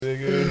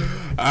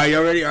right,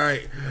 y'all ready? All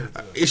right.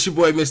 It's your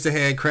boy, Mr.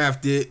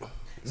 HandCrafted.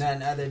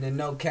 Nothing other than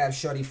no cap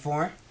shorty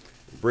foreign.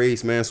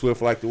 Breeze, man,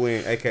 swift like the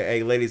wind,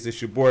 a.k.a. ladies,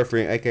 it's your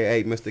boyfriend,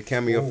 a.k.a. Mr.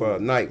 Cameo for a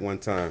night one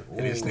time. And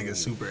this nigga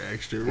super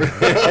extra.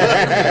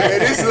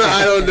 This is an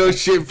I Don't Know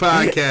Shit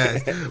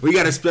podcast. We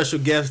got a special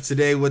guest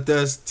today with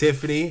us,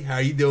 Tiffany. How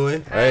you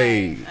doing? Hi,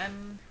 Hey.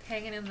 I'm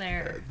hanging in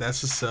there.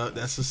 That's what's up.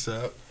 That's what's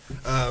up.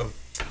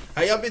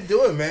 How y'all been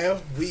doing, man?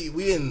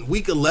 We in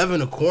week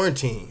 11 of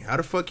quarantine. How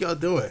the fuck y'all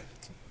doing?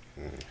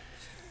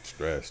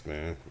 Stressed,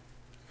 man.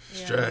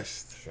 Yeah.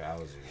 Stressed.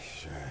 Trousers.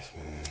 Stressed,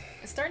 man.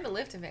 It's starting to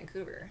lift in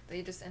Vancouver.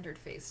 They just entered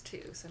phase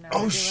 2, so now Oh, they're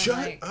doing shut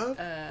like up.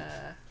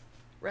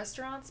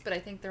 restaurants, but I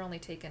think they're only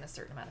taking a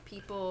certain amount of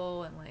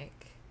people and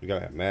like You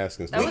gotta have masks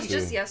and that stuff was too.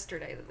 just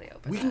yesterday that they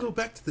opened. We can go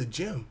back to the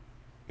gym.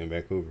 In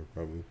Vancouver,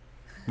 probably.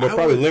 But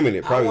probably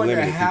limited. I Probably wonder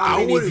limited. how I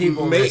many wouldn't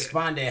people make-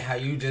 responded how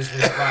you just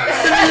responded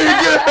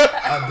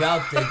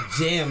about the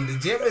gym. The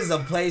gym is a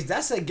place.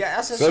 That's a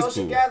social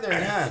cool.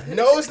 gathering, huh?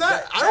 No, it's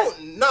not.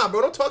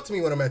 Bro. Don't talk to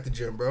me when I'm at the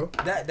gym, bro.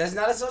 That's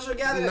not a social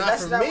gathering. Not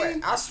That's for not me.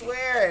 what I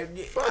swear.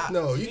 Fuck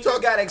no. You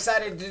just got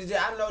excited.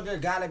 I know there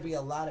gotta be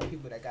a lot of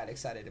people that got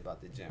excited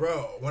about the gym.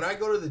 Bro, when I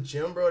go to the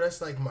gym, bro,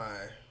 that's like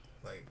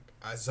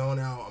I zone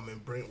out. I'm in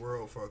Brent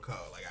World for like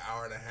an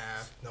hour and a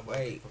half.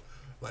 Wait.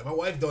 Like my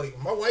wife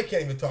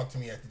can't even talk to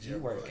me at the gym. You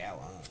work bro. out,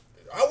 huh?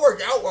 I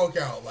work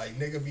out. Like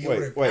nigga be able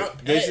to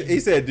Wait. He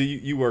said, "Do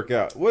you work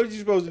out? What are you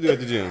supposed to do at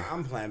the gym?"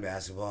 I'm playing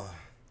basketball.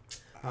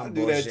 I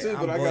do that too,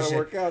 but I gotta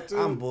work out too.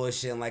 I'm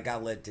bullshitting like I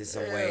lifted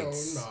some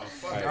weights. No,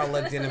 fuck Right. I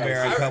looked in the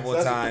mirror a couple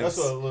of times. That's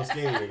what little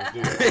skinny niggas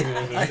do.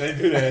 They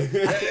do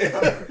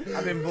that.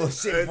 I've been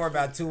bullshitting for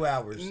about 2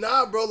 hours.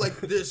 Nah, bro. Like,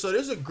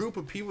 there's a group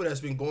of people that's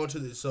been going to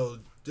this. So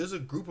there's a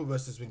group of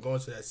us that's been going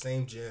to that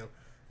same gym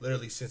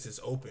literally since it's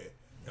open.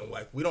 And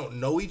like we don't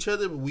know each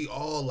other, but we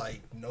all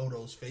like know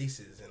those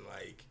faces, and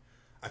like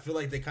I feel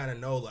like they kind of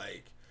know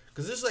like.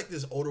 Cause there's like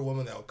this older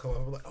woman that will come up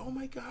and be like, "Oh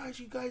my gosh,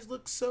 you guys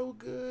look so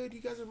good. You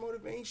guys are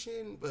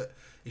motivation." But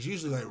it's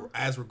usually like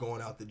as we're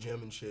going out the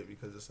gym and shit,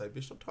 because it's like,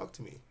 bitch, don't talk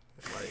to me.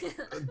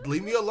 Like,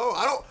 leave me alone.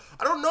 I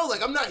don't know.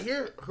 Like, I'm not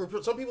here. For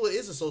some people, it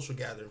is a social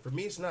gathering. For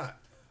me, it's not.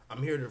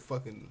 I'm here to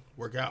fucking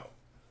work out.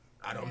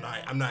 I'm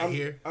not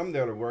here. I'm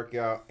there to work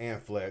out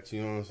and flex.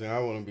 You know what I'm saying? I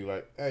want to be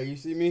like, "Hey, you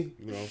see me?"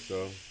 You know,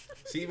 so.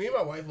 See, me and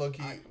my wife, low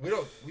key,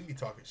 we be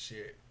talking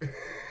shit.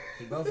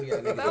 Both of y'all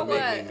niggas About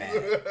make me what?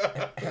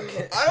 mad.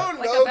 I don't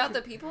Like know. about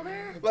the people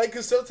there? Like,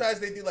 cause sometimes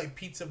they do like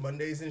pizza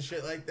Mondays and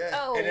shit like that.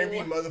 Oh. And every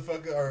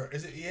motherfucker, or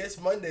is it? Yeah, it's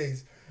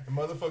Mondays. And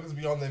motherfuckers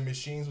be on their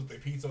machines with their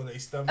pizza on their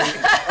stomach.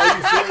 Are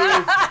you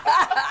serious?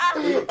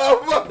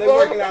 Oh my They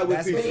working mama. out with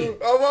That's people. me.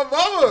 Oh my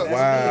mama.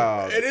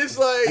 Wow. And it's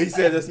like He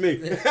said that's me.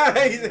 He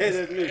said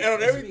that's me. and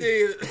on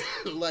everything,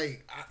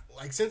 like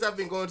since I've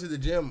been going to the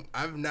gym,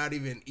 I've not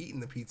even eaten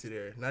the pizza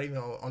there. Not even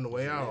on the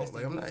way out.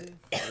 Like I'm not.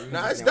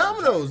 Nah, it's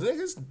Domino's, nigga.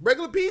 It's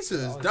regular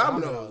pizzas. Oh,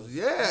 Domino's.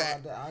 Yeah.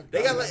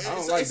 They got like I don't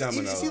it's like it's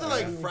Domino's. either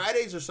like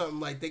Fridays or something.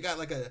 Like they got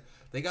like a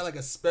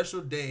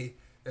special day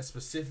that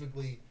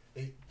specifically.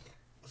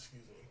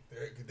 Excuse me.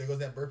 There goes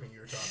that burping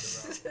you were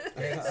talking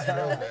about. Yeah, I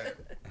know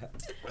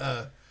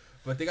that.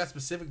 But they got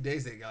specific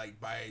days they like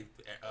buy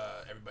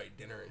everybody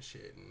dinner and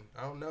shit. And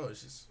I don't know.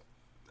 It's just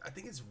I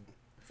think it's.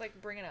 It's like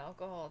bringing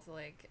alcohol to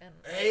like and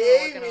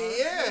Hey,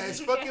 yeah, it's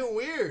fucking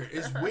weird.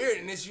 It's weird,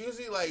 and it's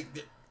usually like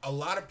a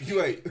lot of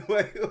people.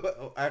 Wait.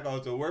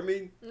 Alcohol to a work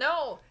meeting?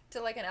 No, to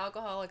like an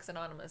Alcoholics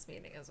Anonymous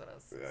meeting is what I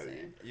was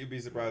saying. You'd be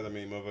surprised how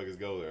many motherfuckers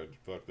go there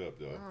fucked up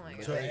though. Oh my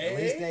god. So, At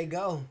least they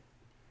go.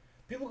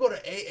 People go to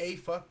AA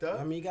fucked up.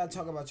 I mean, you gotta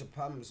talk about your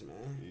problems, man.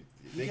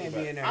 You Think can't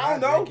about be in there. I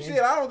don't not know. drinking.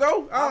 Shit, I don't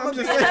know. I'm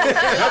just saying.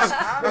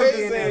 I'm I'm just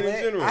being saying in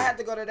there, general. I had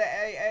to go to the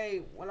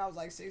AA when I was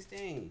like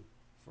 16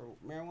 for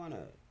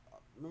marijuana.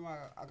 Remember,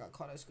 I got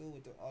caught at school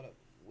with all the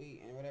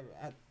weed and whatever.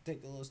 I had to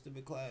take the little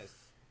stupid class.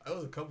 There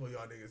was a couple of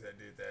y'all niggas that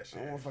did that shit.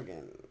 I want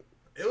fucking.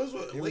 It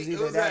was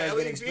either at that or get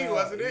LEP, expelled.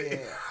 wasn't it?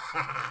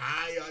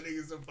 Yeah. Y'all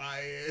niggas some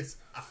fires.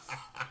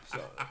 So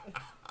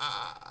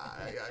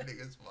Y'all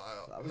niggas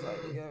smile. I was like,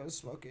 yeah,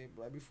 smoking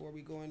right before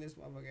we go in this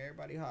motherfucker.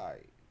 Everybody high.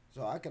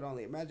 So I could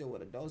only imagine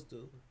what adults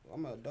do.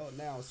 I'm an adult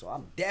now, so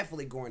I'm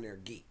definitely going there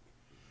geek.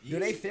 Do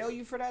they fail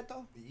you for that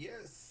though?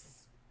 Yes.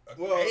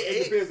 Well,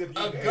 it depends if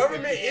you a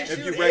government issued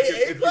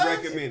if you AA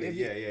recommend it.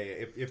 Yeah.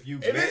 If you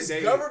If it's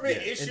mandate government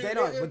it, yeah. issued, If they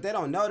don't, but they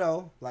don't know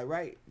though. Like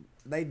right,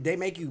 they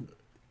make you.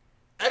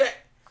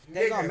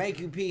 They gonna make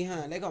you pee,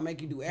 huh? They gonna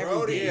make you do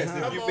everything, Yes,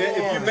 huh? if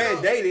you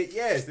mandate it,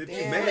 yes. If you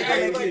Damn,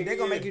 mandate they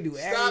gonna make you do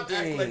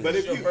everything. But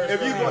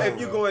if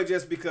you go in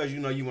just because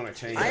you want to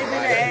change I your ain't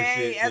life been and to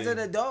shit, AA as then-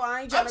 an adult.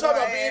 I ain't trying I'm to go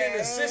talking to about being in the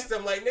AA.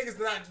 system. Like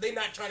niggas, they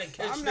not trying to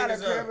catch I'm not a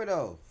niggas cribber up.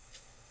 though.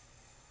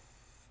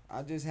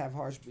 I just have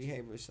harsh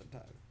behavior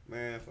sometimes.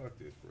 Man, fuck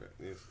this, Brett.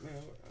 This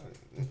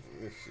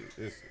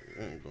shit.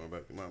 I ain't going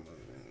back to my mother.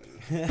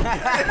 Yeah,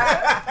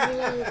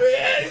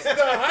 it's the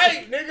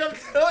hype, nigga. I'm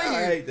telling you.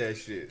 I hate that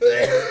shit.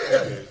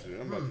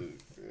 I'm going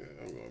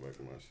back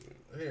to my shit.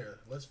 Here,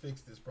 let's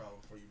fix this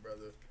problem for you,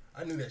 brother.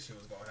 I knew that shit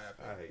was gonna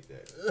happen. I hate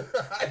that.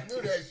 I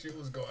knew that shit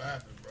was gonna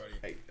happen, buddy.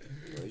 Hate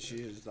that. She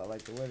just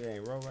like the way they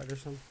ain't roll right or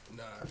something.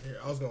 Nah, here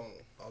I was gonna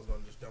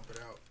just dump it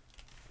out.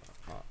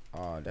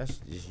 Oh, that's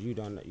just you.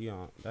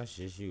 That's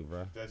just you,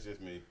 bro. That's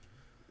just me.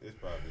 It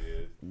probably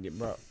is. Yeah,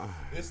 bro.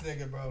 This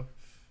nigga, bro,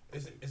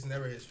 it's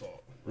never his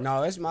fault.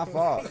 No, it's my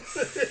fault.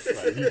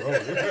 Like, he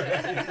rolling.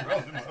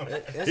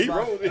 He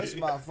rolling. It's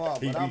my fault.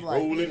 But I'm like,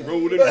 rolling. He was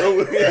rolling.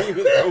 you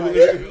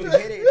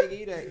hit it, nigga.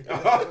 You that.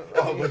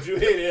 Oh, but you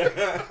hit it.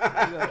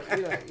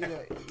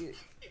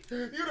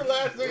 You the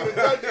last nigga to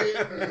touch it,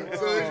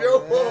 so it's your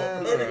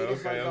fault.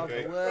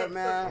 Okay. Wood,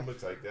 man. I'm gonna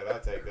take that. I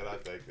take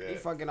that. He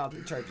fucking out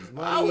the church's I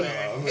money. would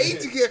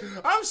hate to get.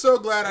 I'm so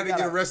glad I didn't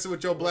get arrested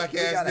with your black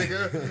ass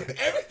nigga.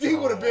 Everything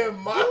would have been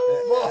my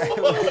fault.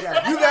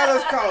 You got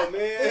us caught,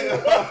 man.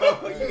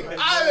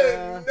 I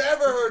have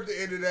never heard the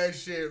end of that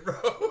shit, bro.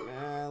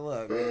 Man,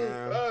 look,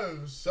 man.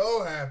 I'm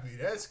so happy.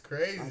 That's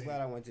crazy. I'm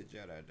glad I went to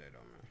jail that day,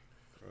 though, man.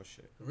 Real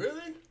shit.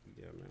 Really?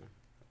 Yeah, man.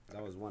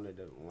 That was one of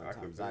the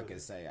times I can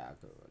say I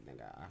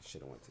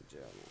should have went to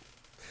jail, man.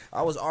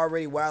 I was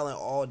already wilding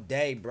all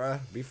day, bruh.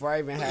 Before I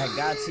even had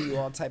got to you,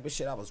 all type of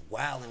shit. I was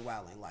wilding.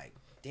 Like,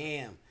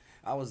 damn.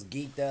 I was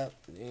geeked up,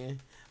 man.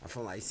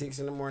 From like 6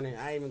 in the morning.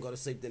 I didn't even go to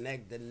sleep the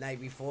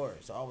night before.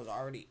 So I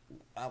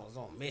was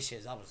on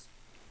missions.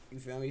 You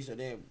feel me? So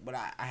then, but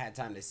I had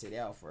time to sit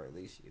out for at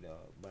least,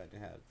 but to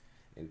have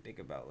and think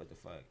about what the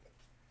fuck.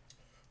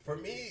 For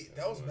me,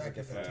 that was back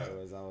in the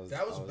time.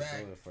 That was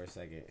back for a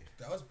second.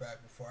 That was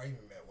back before I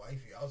even met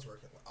wifey. I was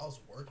working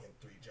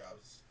 3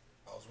 jobs.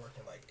 I was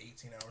working like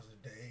 18 hours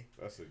a day.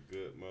 That's a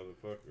good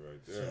motherfucker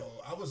right there.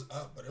 So I was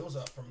up, but it was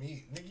up for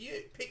me. Nigga,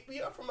 you picked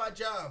me up from my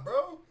job,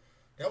 bro.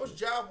 That was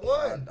job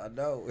one. I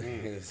know.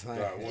 It's like,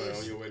 job one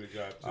on your way to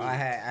job 2. I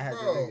had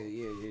bro. the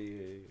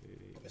nigga.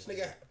 Yeah. This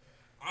nigga,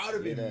 I would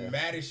have been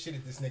mad as shit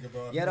at this nigga,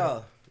 bro.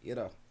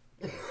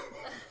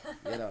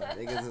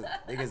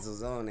 Niggas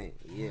was on it.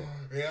 Yeah.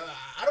 Yeah,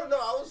 I don't know.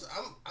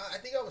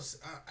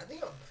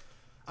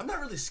 I'm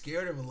not really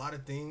scared of a lot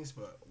of things,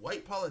 but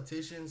white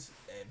politicians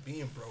and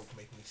being broke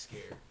make me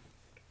scared.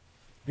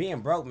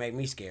 Being broke make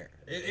me scared.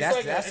 It's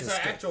an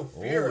actual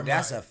fear. Ooh,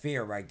 that's a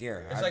fear right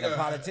there. It's like the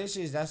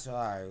politicians, that's all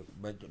right.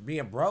 But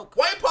being broke,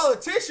 white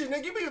politician,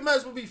 nigga, you might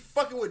as well be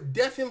fucking with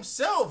death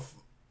himself.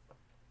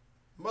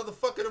 The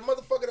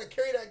motherfucker that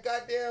carried that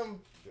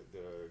goddamn the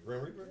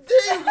Grim Reaper.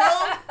 There you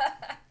go.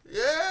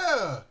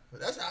 Yeah,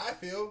 that's how I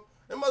feel.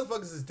 Them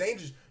motherfuckers is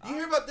dangerous. You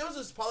hear about there was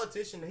this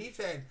politician. He's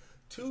had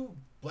 2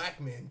 black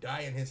men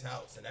die in his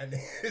house, and that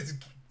is.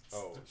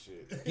 Oh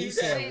shit. He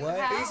said what?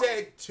 He's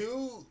had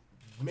 2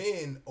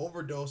 men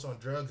overdose on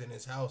drugs in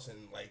his house, and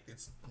like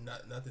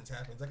nothing's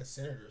happened. It's like a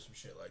senator or some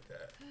shit like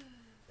that.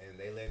 And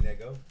they letting that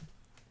go.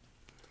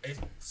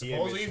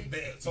 Supposedly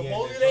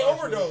they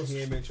overdosed.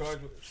 He ain't been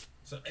charged with.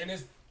 So and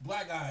it's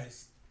black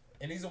guys,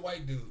 and he's a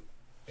white dude.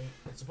 And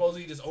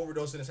supposedly he just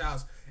overdosed in his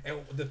house.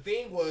 And the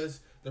thing was,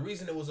 the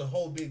reason it was a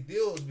whole big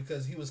deal is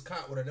because he was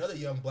caught with another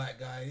young black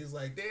guy. He's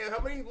like, damn, how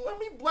many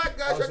black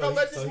guys are gonna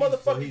let this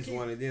motherfucker? So he's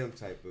one of them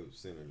type of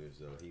senators,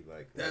 though. He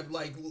like that.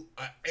 Like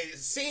it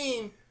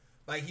seemed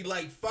like he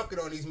like fucking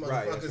on these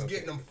motherfuckers,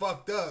 getting them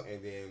fucked up,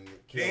 and then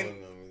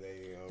killing them. And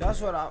they, that's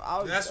what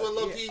I that's what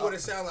low key would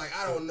it sound like.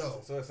 I don't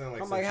know. So it sounds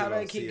like I'm like, how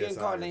they keep getting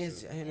caught in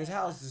his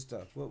house and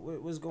stuff?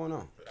 What's going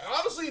on?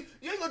 Honestly,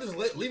 you ain't gonna just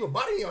leave a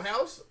body in your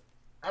house.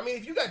 I mean,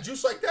 if you got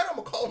juice like that, I'm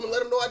gonna call him and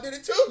let him know I did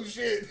it too.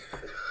 Shit.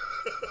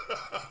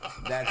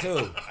 That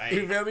too.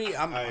 You feel me?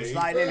 I'm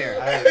sliding in there.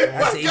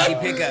 That's an easy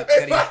pickup.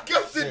 If I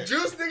got the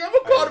juice, nigga, I'm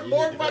gonna call the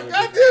morgue my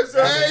goddamn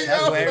self.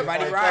 That's why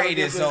everybody riding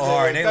it so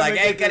hard. They like,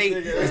 hey, Cuddy,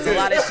 there's a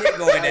lot of shit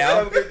going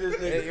down. You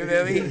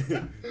feel me?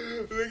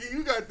 Nigga,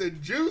 you got the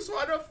juice.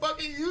 Why the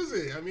fucking use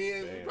it? I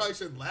mean, we probably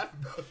shouldn't laugh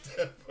about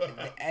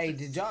that. Hey,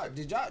 did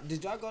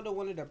y'all go to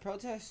one of the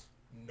protests?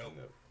 No.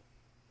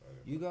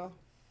 You go?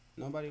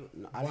 Nobody?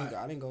 No, I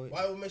didn't go.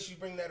 Why would make you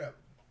bring that up?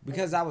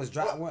 Because I was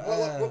driving.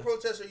 What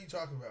protest are you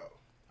talking about?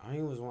 I think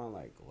it was one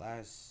like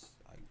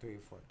 3 or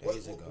 4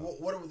 days ago.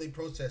 What are they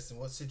protesting?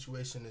 What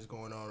situation is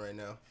going on right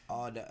now?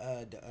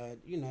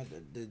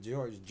 The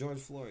George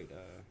Floyd.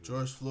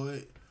 George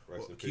Floyd.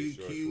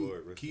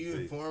 Can you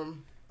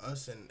inform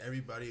us and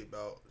everybody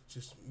about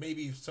just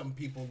maybe some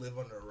people live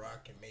under a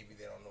rock and maybe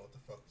they don't know what the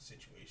fuck the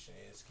situation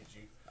is? Could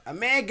you? A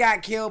man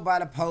got killed by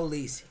the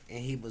police and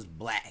he was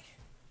black,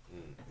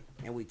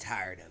 and we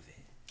tired of it.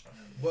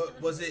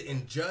 But was it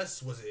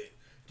unjust?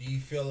 Do you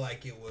feel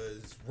like it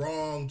was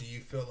wrong? Do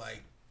you feel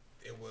like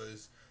it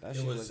was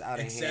out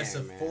of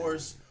excessive hand,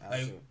 force?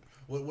 Like,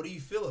 what do you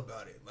feel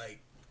about it?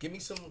 Like, give me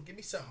something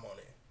on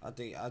it. I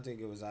think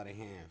it was out of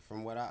hand.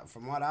 From what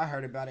I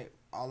heard about it,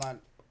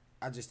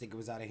 I just think it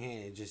was out of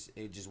hand.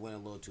 It just went a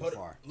little too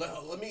far.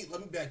 Let me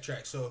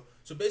backtrack. So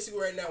basically,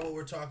 right now, what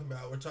we're talking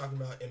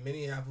about in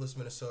Minneapolis,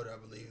 Minnesota,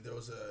 I believe there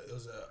was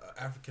a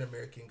African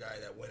American guy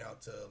that went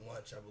out to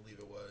lunch, I believe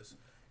it was,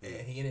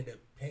 and he ended up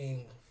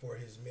paying for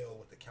his meal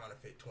with a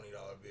counterfeit $20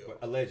 bill. But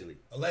allegedly,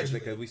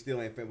 because we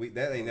still ain't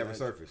that ain't never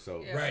surfaced.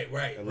 So right.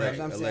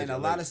 I'm saying a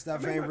lot of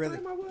stuff ain't really.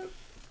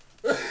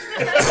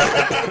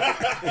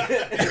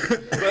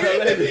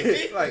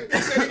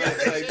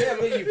 Yeah,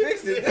 but you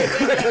fixed it.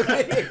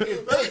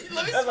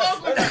 Let me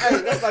smoke with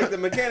that. That's like the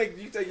mechanic.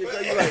 You take your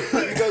car,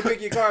 you go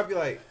pick your car up, you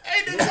like,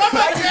 Hey, dude, why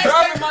my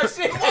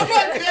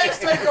gas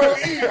tank on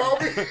E,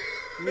 homie?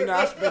 You know,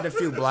 I spent a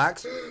few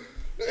blocks.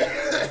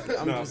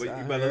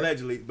 But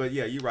allegedly, but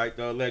yeah, you're right.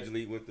 Though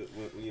allegedly went to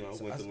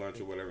lunch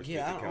or whatever.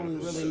 Yeah, I don't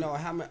really know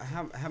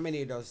how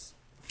many of those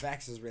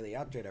facts is really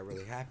out there that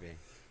really happened.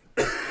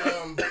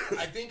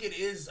 I think it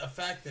is a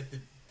fact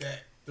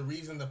that the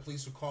reason the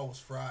police were called was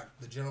fraud.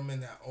 The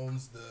gentleman that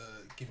owns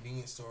the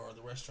convenience store or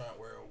the restaurant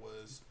where it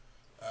was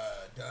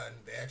done,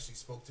 they actually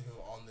spoke to him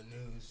on the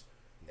news,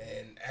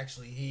 and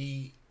actually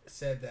he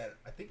said that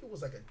I think it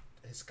was like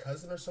his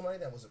cousin or somebody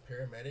that was a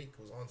paramedic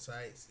was on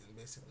site and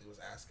basically was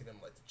asking him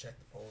like to check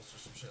the pulse or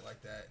some shit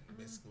like that, and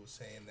basically was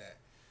saying that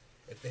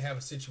if they have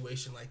a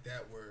situation like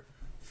that where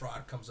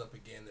fraud comes up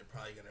again, they're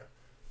probably gonna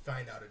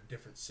find out a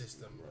different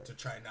system to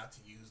try not to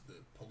use the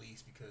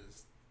police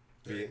because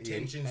their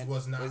intentions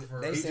was not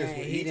for. They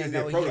saying he didn't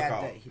know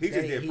he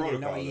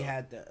didn't know he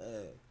had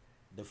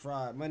the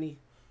fraud money.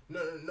 No.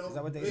 Is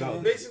that what they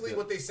saying? Basically,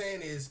 what they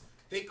saying is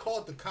they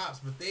called the cops,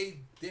 but they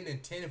didn't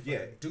intend for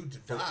the dude to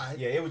die.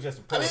 Yeah, it was just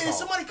a protocol. I mean, if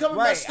somebody coming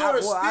to my store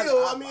and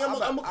steal, I'm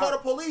gonna call the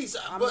police.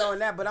 I'm knowing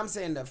that, but I'm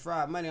saying the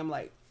fraud money. I'm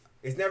like,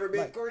 it's never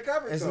been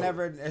recovered. It's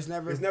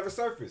never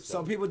surfaced.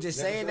 So people just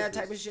saying that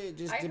type of shit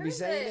just to be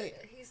saying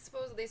it.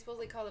 They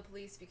supposedly called the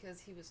police because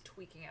he was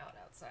tweaking out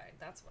outside.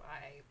 That's what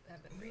I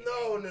have been reading.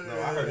 No.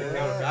 I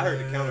heard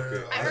the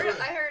counterfeit.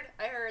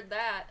 I heard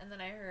that, and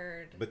then I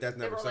heard. But that's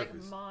never they were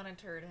surfaced.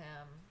 Monitored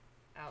him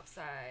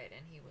outside,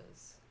 and he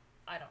was.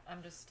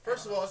 I'm just.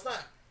 First of all, it's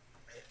not.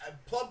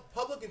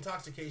 Public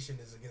intoxication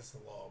is against the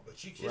law,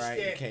 but you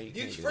just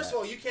can't. First of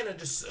all, you can't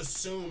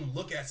just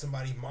look at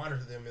somebody,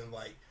 monitor them, and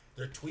like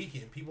they're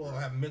tweaking. People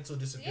have mental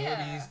disabilities.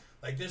 Yeah.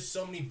 Like there's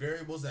so many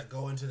variables that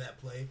go into that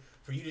play.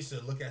 For you just to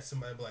look at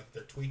somebody and be like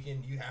they're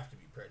tweaking, you have to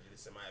be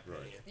prejudiced, in my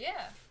opinion. Right.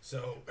 Yeah.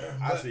 So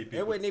I see people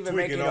it wouldn't even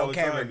make it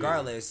okay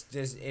regardless.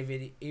 Just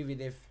even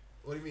if.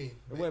 What do you mean?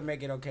 It wouldn't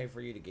make it okay for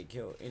you to get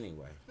killed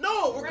anyway.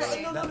 No,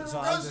 right. no. So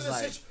I'm just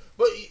like,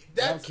 but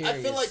that's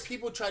I feel like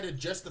people try to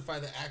justify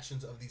the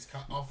actions of these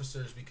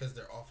officers because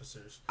they're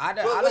officers. I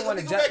don't want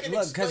to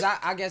look because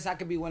I guess I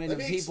could be one of the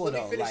people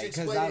though, like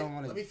because I don't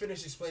want to. Let me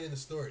finish explaining the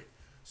story.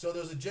 So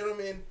there was a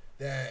gentleman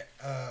that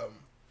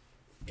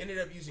ended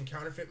up using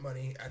counterfeit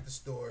money at the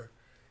store,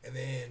 and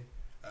then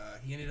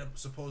he ended up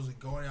supposedly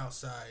going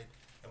outside.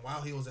 And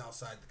while he was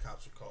outside, the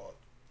cops were called.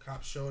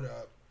 Cops showed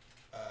up.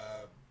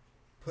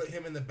 Put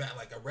him in the back,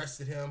 like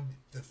arrested him.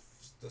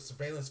 The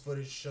surveillance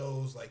footage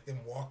shows like them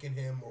walking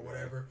him or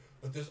whatever.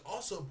 But there's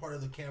also a part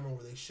of the camera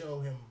where they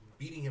show him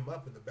beating him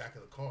up in the back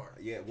of the car.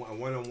 Yeah,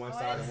 one on one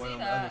side and one on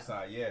the other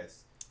side.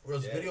 Yes.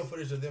 There's video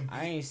footage of them.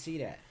 I ain't see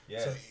that.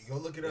 Yes. So you go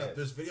look it up.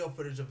 There's video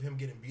footage of him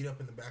getting beat up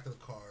in the back of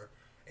the car.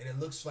 And it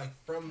looks like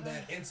from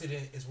that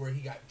incident is where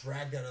he got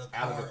dragged out of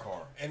the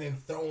car and then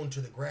thrown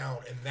to the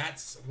ground, and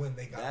that's when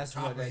they got on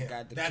top of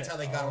him. That's how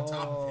they got on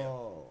top of him.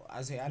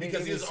 I see. I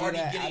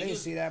didn't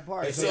see that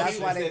part. So that's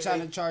why they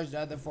trying to charge the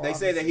other four. They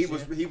say that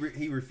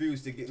he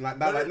refused to get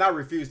not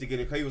refused to get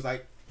in. He was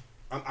like,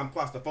 I'm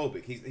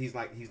claustrophobic. He's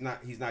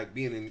not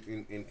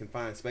being in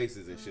confined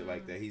spaces and shit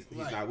like that. He's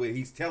not with.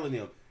 He's telling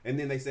them. And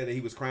then they said that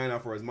he was crying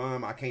out for his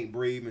mom. I can't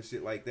breathe and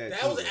shit like that.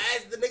 That was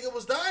as the nigga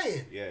was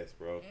dying. Yes,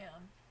 bro. Yeah.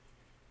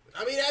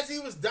 I mean, as he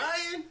was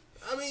dying,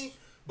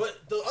 but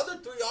the other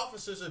three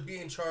officers are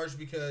being charged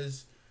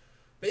because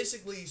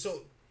basically,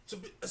 so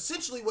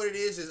essentially what it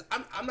is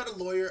I'm not a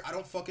lawyer. I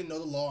don't fucking know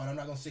the law, and I'm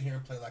not going to sit here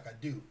and play like I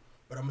do.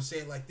 But I'm going to say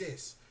it like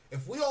this.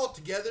 If we all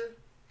together,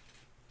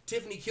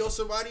 Tiffany killed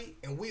somebody,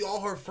 and we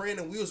all her friend,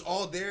 and we was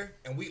all there,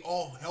 and we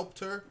all helped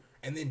her,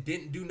 and then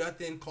didn't do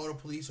nothing, call the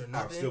police or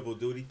nothing. Our civil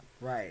duty.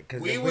 Right.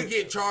 We would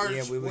get charged.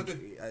 Yeah, we would.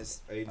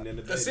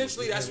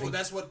 Essentially,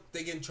 that's what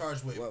they get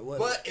charged with.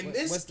 But in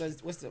this,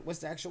 what's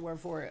the actual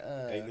word for it?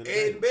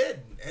 Aid and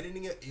bed.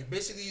 Editing it.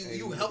 Basically,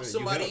 you help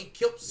somebody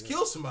kill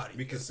somebody.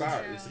 We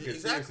conspire.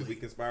 Exactly. We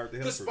conspired to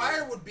help.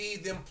 Conspire would be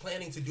them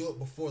planning to do it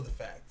before the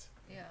fact.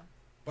 Yeah.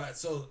 But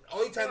so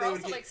only time they would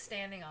also get like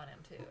standing on him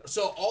too.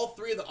 So all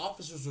three of the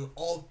officers were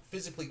all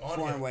physically on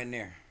him. Wasn't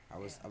there. I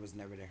was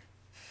never there.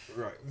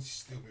 Right.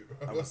 Stupid,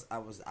 bro.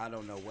 I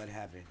don't know what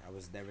happened. I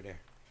was never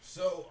there.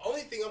 So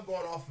only thing I'm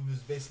going off of is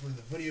basically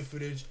the video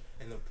footage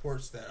and the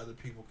reports that other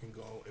people can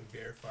go and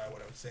verify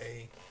what I'm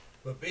saying.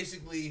 But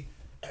basically,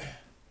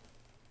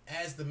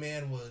 as the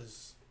man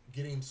was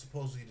getting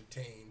supposedly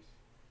detained,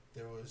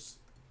 there was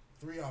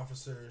 3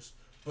 officers,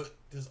 but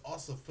there's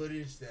also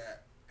footage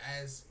that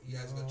as you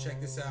guys go check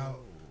this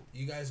out,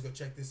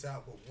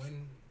 but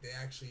when they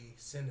actually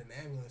send an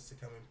ambulance to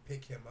come and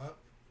pick him up,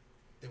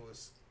 there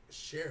was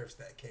sheriffs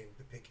that came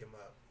to pick him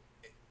up.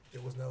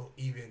 There was no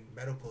even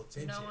medical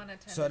attention. No one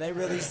attended. So they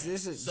really this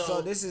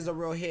is a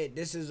real hit.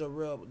 This is a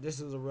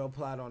real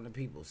plot on the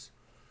peoples.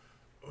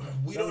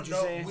 We don't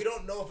know. We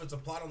don't know if it's a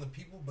plot on the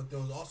people, but there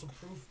was also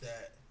proof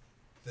that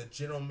the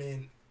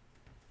gentleman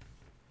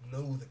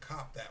knew the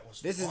cop that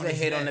was. This is on a his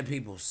hit on the neck.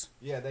 peoples.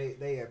 Yeah,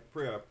 they had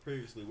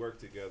previously worked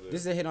together.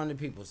 This is a hit on the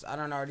peoples. I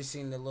done already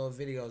seen the little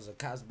videos of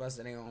cops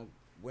busting their own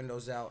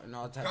windows out and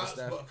all type of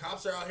stuff.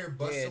 Cops are out here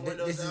busting Yeah,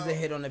 windows this out. is a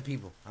hit on the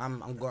people.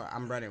 I'm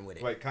running with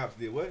it. Wait, cops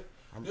did what?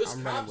 There's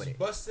I'm running cops with it.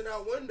 busting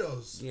out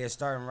windows. Yeah,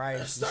 starting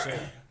riots and shit.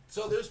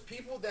 So there's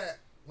people that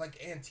like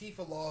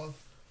Antifa law.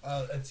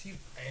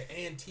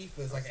 Antifa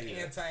is like an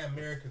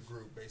anti-America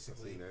group,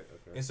 basically.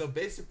 Okay. And so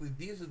basically,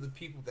 these are the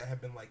people that have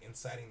been like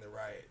inciting the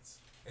riots.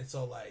 And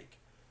so like,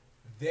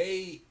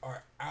 they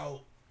are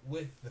out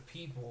with the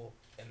people,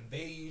 and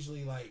they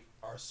usually like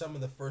are some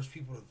of the first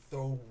people to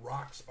throw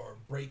rocks or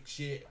break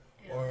shit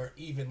or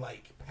even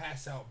like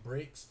pass out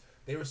bricks.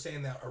 They were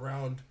saying that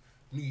around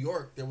New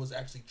York, there was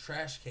actually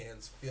trash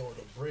cans filled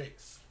with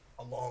bricks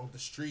along the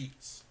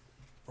streets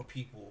for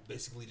people,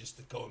 basically just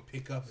to go and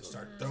pick up and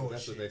start throwing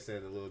That's shit. what they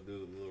said. The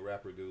little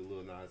rapper dude,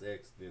 Lil Nas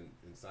X, then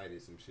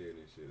incited some shit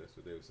and shit. That's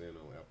what they were saying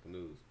on Apple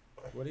News.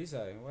 What'd he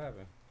say? What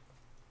happened?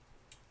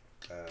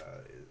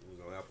 It was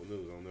on Apple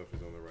News. I don't know if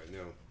it's on there right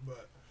now.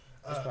 But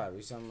There's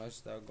probably so much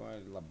stuff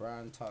going.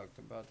 LeBron talked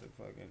about the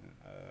fucking.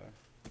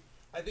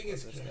 I think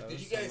it's. There's Did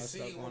you so guys much see?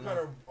 stuff We're going kind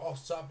on. of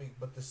off topic,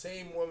 but the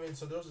same woman.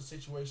 So there was a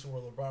situation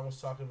where LeBron was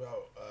talking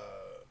about,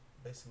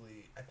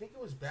 basically, I think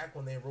it was back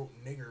when they wrote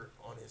 "nigger"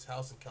 on his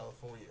house in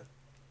California.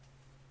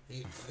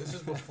 This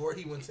is before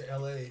he went to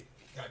L.A.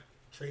 Got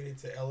traded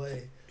to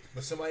L.A.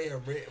 But somebody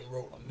had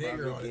wrote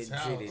 "nigger" on his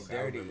house. Treated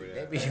dirty.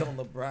 They be on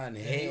LeBron And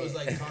head. he was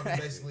like talking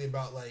basically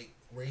about like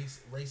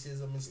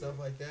racism and stuff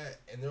like that.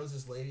 And there was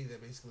this lady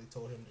that basically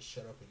told him to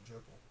shut up and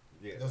dribble.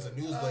 Yeah, There was a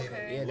news lady.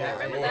 Yeah,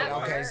 I remember that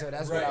okay, part. so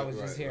that's what I Right, was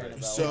just hearing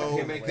about. So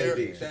Him and there-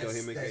 KD. She told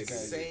him and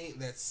KD.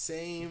 that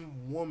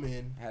same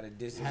woman had a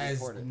distant has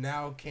reporter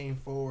now came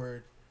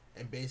forward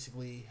and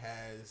basically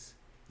has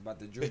about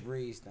the Drew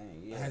Brees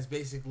thing. Yeah, has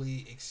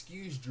basically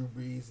excused Drew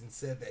Brees and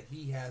said that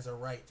he has a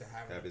right to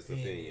have an his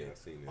opinion opinion. I've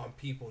seen that. on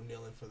people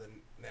kneeling for the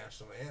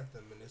national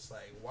anthem. And it's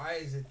like, why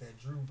is it that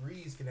Drew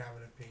Brees can have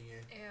an opinion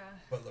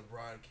but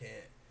LeBron can't?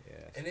 yeah.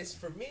 And it's,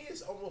 for me,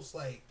 it's almost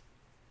like,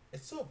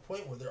 it's to a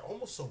point where they're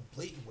almost so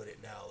blatant with it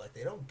now. Like,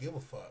 they don't give a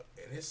fuck.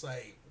 And it's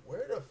like,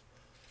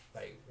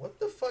 what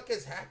the fuck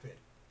has happened?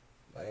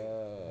 Like,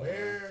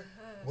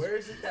 where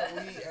is it that we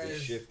It's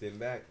as... shifting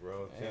back,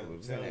 bro. We're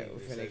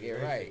finna get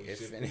right.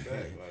 It's finna.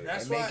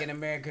 That's They're why- making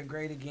America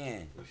great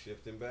again. We're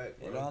shifting back,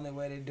 bro. And the only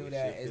way to do We're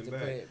that is shifting to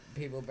back. put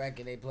people back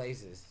in their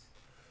places.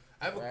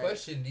 I have a Right.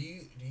 question. Do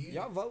you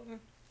Y'all voting?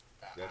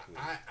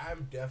 Definitely.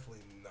 I'm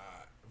definitely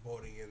not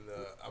voting in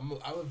the...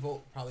 I would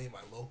vote probably in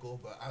my local,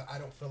 but I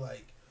don't feel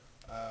like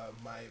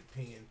my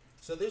opinion...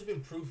 So there's been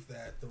proof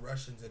that the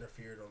Russians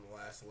interfered on the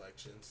last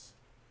elections.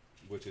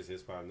 Which is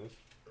his partners.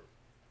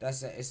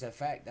 It's a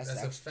fact. That's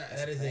a fact.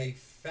 That is a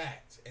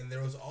fact. And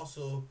there was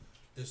also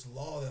this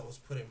law that was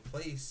put in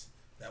place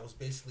that was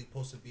basically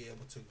supposed to be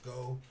able to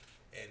go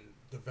and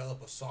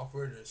develop a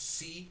software to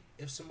see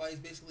if somebody's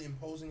basically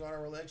imposing on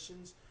our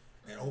elections.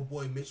 And old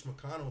boy Mitch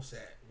McConnell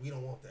said, "We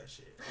don't want that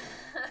shit."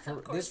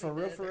 This for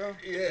real, for real?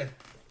 Yeah.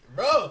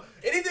 Bro,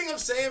 anything I'm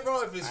saying,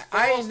 bro, if it's false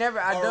I ain't never.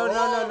 I or don't.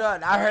 wrong,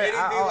 No. I heard.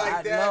 anything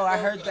like that, no, I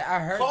bro, heard that. I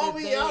heard call the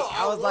me thing. out.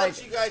 I was want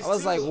like, you guys I was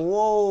too. like,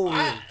 whoa.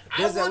 I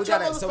we want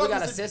got y'all so we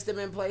got a motherfuckers to- system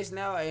in place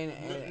now,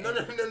 and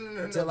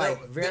No. to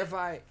like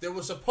verify. There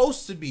was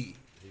supposed to be,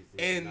 He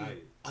and denied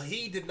it.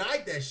 he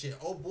denied that shit.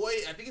 Oh boy,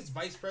 I think it's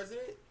vice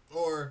president,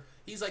 or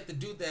he's like the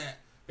dude that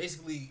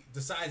basically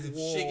decides if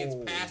shit gets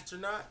Whoa. passed or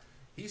not.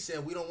 He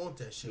said we don't want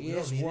that shit. We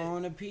Yes, don't need war it.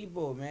 on the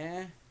people,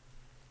 man.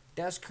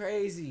 That's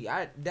crazy.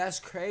 That's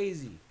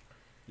crazy.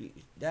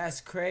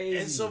 That's crazy.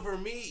 And so for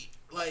me,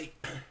 like,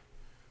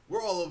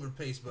 we're all over the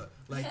place, but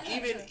like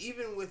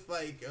even with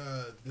like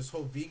this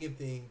whole vegan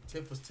thing,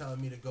 Tiff was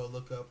telling me to go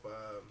look up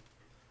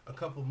a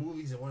couple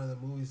movies, and one of the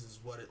movies is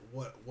what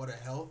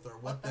a health or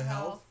what the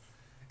health,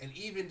 and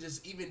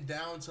even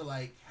down to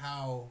like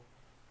how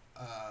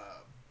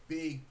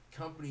big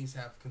companies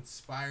have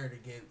conspired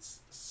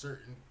against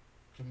certain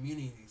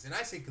communities, and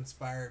I say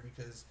conspire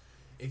because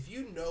if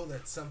you know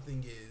that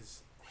something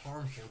is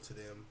harmful to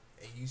them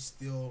and you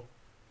still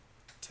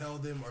tell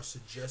them or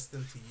suggest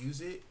them to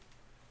use it,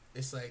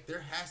 it's like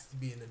there has to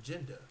be an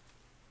agenda.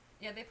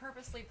 Yeah, they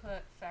purposely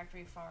put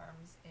factory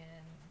farms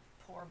in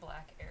poor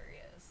black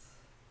areas.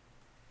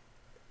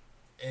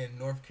 In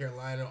North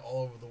Carolina,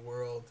 all over the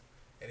world,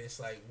 and it's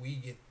like we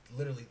get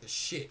literally the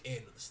shit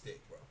end of the stick,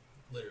 bro.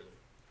 Literally.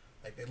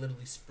 Like they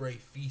literally spray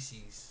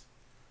feces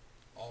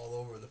all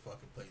over the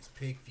fucking place.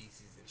 Pig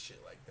feces and shit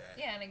like that.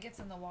 Yeah, and it gets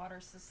in the water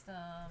system,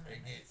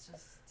 and it's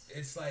just...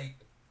 It's like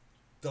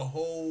the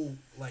whole,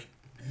 like,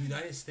 the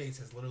United States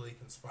has literally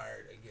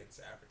conspired against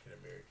African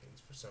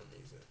Americans for some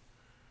reason.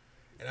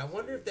 And I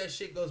wonder if that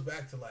shit goes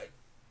back to, like...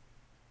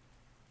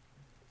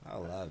 I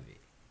love it.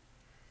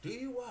 Do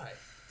you? Why?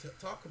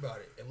 Talk about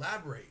it.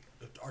 Elaborate.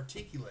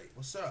 Articulate.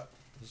 What's up?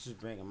 This is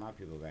bringing my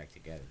people back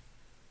together.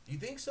 You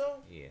think so?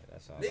 Yeah,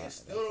 that's all. Niggas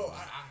still don't...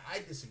 I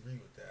disagree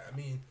with that. I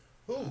mean,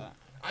 who?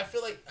 I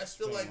feel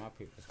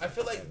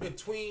like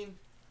between...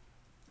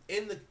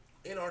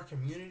 In our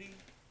community,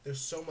 there's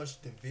so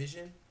much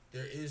division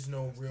there is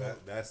no real.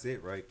 That's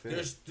it right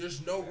there.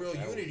 There's no real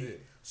unity.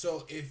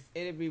 So if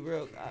it'd be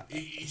real,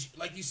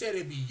 like you said,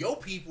 it'd be your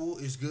people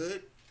is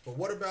good, but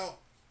what about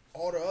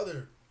all the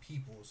other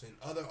peoples and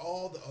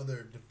all the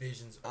other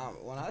divisions?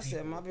 When I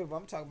said my people,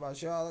 I'm talking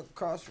about y'all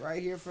across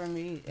right here from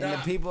me, and the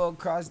people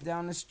across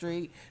down the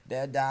street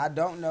that I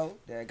don't know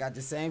that got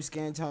the same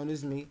skin tone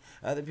as me.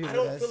 Other people. I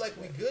don't feel like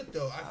we good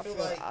though.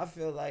 I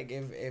feel like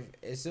if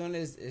as soon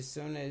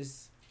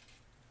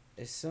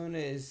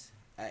as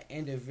an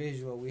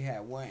individual, we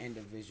had one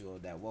individual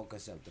that woke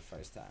us up the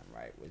first time,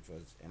 right? Which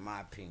was, in my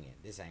opinion,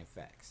 this ain't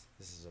facts.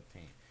 This is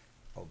opinion.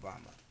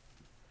 Obama.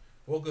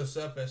 Woke us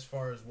up as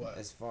far as what?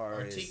 As far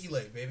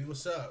articulate, baby.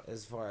 What's up?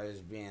 As far as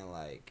being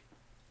like,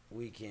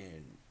 we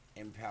can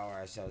empower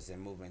ourselves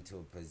and move into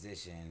a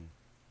position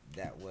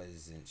that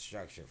wasn't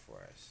structured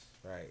for us,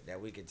 right?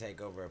 That we could take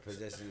over a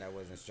position that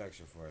wasn't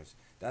structured for us.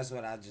 That's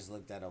what I just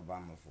looked at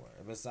Obama for.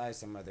 Besides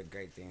some other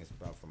great things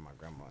brought from my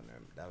grandma and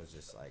them, that was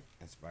just like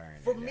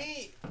inspiring. For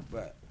me,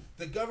 but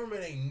the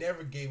government ain't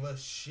never gave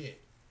us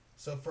shit.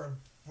 So for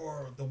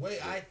the way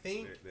I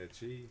think, that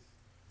cheese.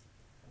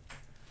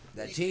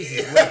 That cheese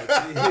is what?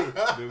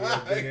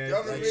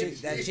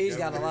 that cheese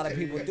got a lot of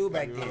people through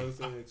back then.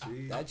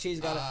 That cheese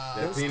got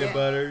that peanut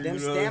butter. Them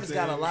stamps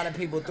got a lot of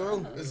people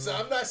through. So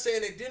I'm not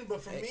saying it didn't,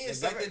 but for me,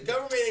 it's like the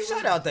government ain't.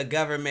 Shout out the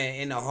government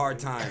in the hard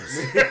times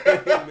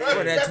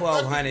for that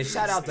 1200.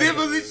 Shout out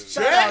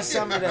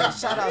some of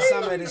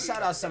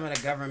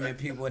the government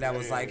people that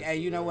was like, hey,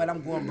 you know what?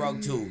 I'm going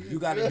broke too. You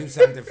got to do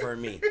something for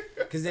me.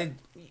 Cause then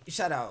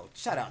shout out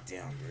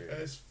them.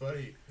 That's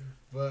funny,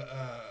 but.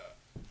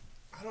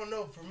 I don't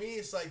know. For me,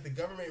 it's like the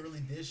government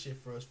really did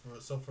shit for us.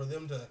 So for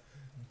them to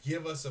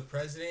give us a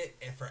president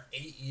and for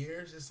 8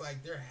 years, it's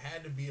like there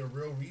had to be a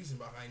real reason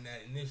behind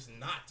that, and it's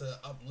not to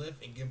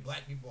uplift and give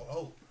black people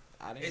hope.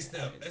 If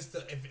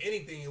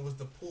anything, it was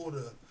to pull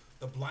the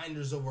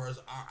blinders over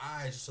our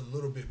eyes just a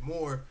little bit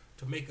more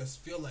to make us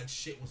feel like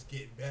shit was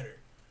getting better.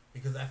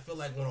 Because I feel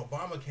like when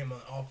Obama came in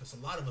office, a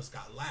lot of us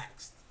got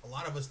laxed. A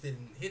lot of us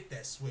didn't hit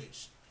that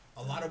switch.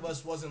 A lot of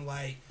us wasn't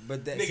like,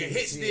 nigga,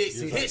 hit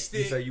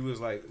stick. You say you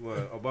was like,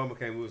 when Obama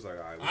came, we was like,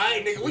 all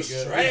right, nigga, we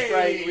straight.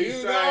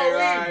 We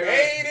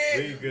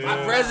made it.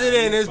 My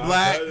president is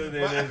black.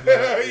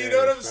 You know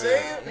what I'm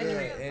saying?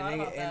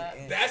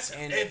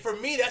 And for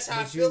me, that's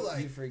how I feel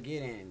like. You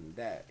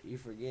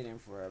forgetting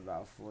for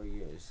about 4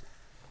 years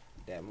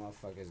that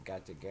motherfuckers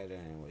got together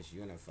and was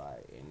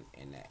unified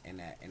in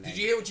that. Did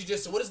you hear what you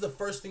just said? What is the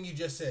first thing you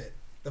just said?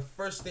 The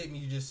first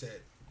statement you just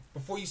said.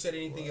 Before you said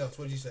anything else,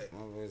 what did you say?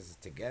 Was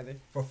together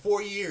for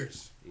 4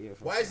 years. Yeah.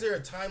 Why is there a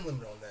time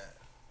limit on that?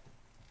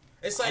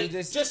 It's like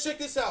just check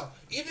this out.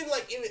 Even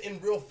like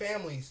in real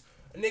families,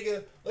 a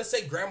nigga, let's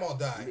say grandma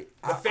died.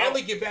 The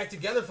family get back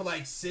together for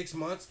like 6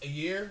 months, a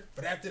year,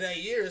 but after that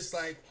year, it's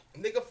like,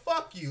 nigga,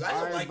 fuck you. I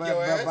don't like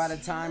your ass. But by the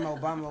time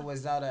Obama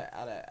was out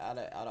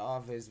of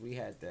office, we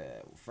had the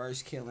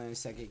first killing,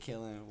 second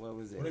killing. What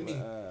was it? What do you mean?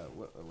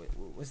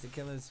 What's the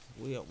killings?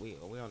 We don't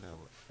know.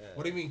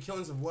 What do you mean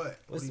killings of what?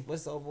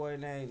 What's the old boy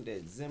name?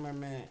 The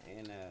Zimmerman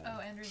and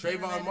Andrew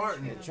Trayvon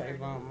Martin.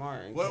 Trayvon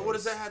Martin. What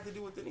does that have to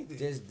do with anything?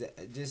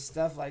 Just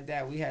stuff like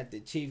that. We had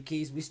the Chief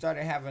Keys. We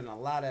started having a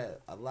lot of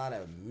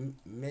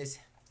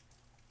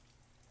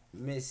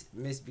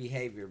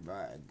misbehavior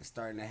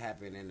starting to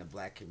happen in the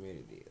black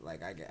community.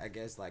 Like I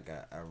guess like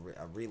a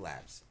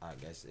relapse. I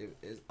guess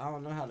I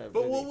don't know how to.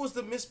 But what was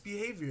the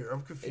misbehavior?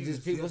 I'm confused. It's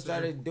just people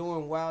started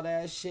doing wild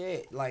ass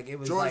shit. Like it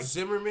was George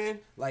Zimmerman.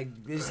 Like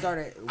it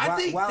started.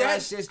 Wild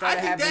ass shit started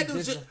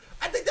happening.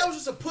 I think that was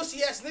just a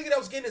pussy ass nigga that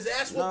was getting his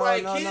ass whooped by a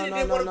kid and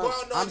didn't want to go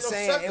out. I'm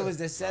saying it was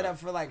the setup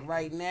for like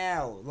right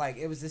now. Like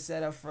it was the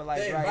setup for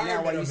like right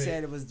now. Why you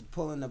said it was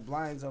pulling the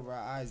blinds over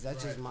our eyes.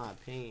 That's just my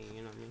opinion.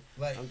 You know what I mean?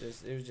 Like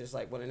it was just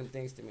like one of them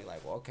things to me.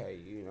 Like okay,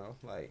 you know,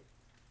 like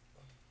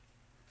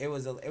it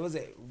was a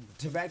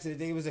back to the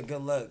thing. It was a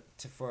good look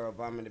for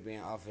Obama to be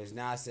in office.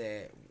 Now I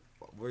said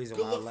reason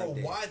why I loved it. Good look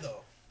for why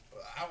though?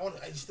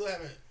 I still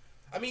haven't.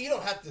 I mean, you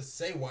don't have to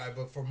say why,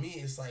 but for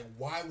me, it's like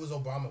why was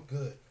Obama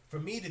good? For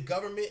me, the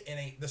government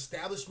and the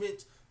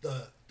establishment,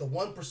 the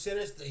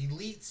 1%ers, the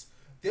elites,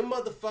 them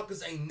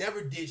motherfuckers ain't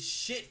never did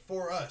shit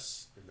for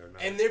us.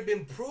 And they've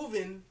been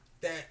proven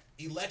that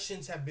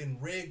elections have been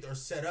rigged or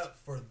set up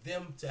for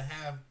them to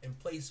have in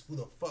place who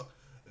the fuck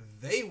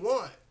they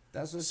want.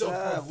 That's what's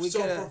up.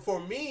 For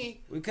me,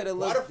 we could have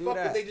why the fuck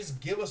did they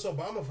just give us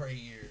Obama for 8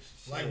 years?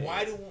 Like,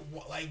 what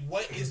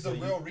is the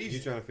real reason?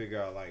 You're trying to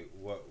figure out, like,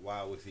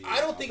 why was he...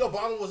 I don't think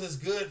Obama was as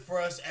good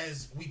for us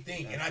as we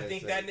think. And I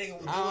think that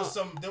nigga,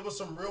 there was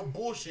some real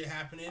bullshit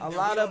happening. A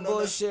lot of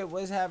bullshit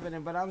was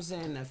happening, but I'm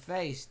saying the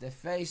face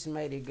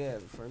made it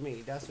good for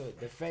me. That's what,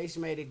 the face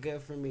made it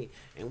good for me.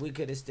 And we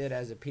could have stood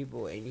as a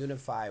people and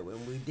unified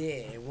when we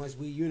did. And once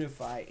we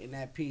unified in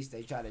that peace,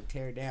 they tried to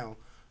tear down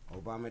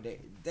Obama.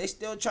 They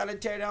still trying to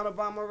tear down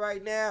Obama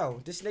right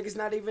now. This nigga's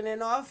not even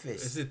in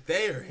office. Is it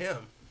they or him?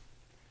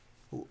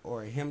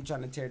 Or him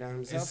trying to tear down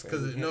himself? It's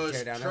because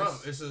it's Trump.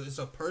 Us? It's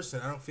a person.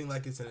 I don't feel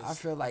like it's an. I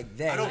feel like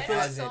that. I feel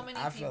like so many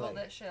people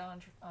that shit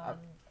on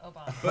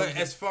Obama. But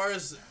as far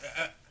as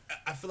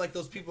I feel like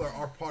those people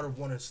are part of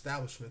one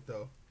establishment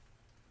though.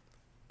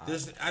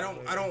 I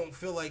don't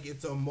feel like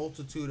it's a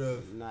multitude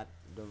of not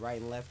the right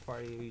and left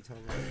party. Are you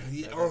talking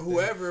about? or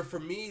whoever. For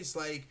me, it's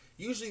like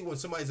usually when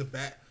somebody's a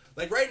bat,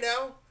 like right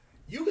now,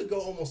 you could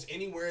go almost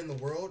anywhere in the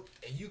world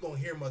and you gonna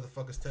hear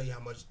motherfuckers tell you how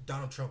much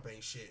Donald Trump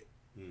ain't shit.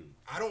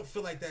 I don't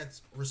feel like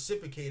that's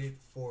reciprocated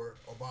for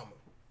Obama.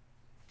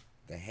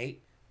 The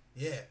hate,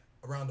 yeah,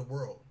 around the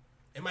world.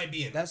 It might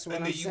be in that's what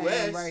in I'm the saying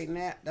US. right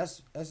now.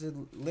 That's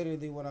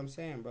literally what I'm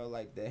saying, bro.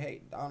 Like the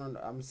hate. I don't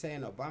know. I'm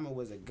saying Obama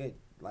was a good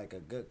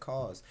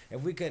cause.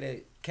 If we could have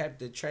kept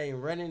the train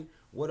running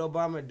with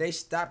Obama, they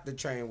stopped the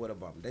train with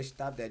Obama. They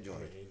stopped that joint.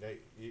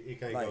 You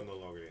can't go no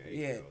longer than 8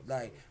 years. Yeah,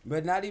 like,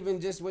 but not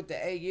even just with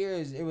the 8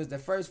 years. It was the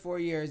first 4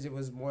 years. It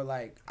was more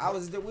like we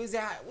was in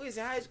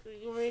high school.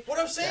 You know what I mean? What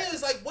I'm saying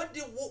is like, what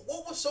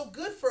was so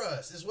good for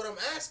us? Is what I'm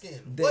asking.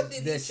 The, what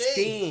did the he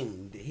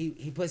steam?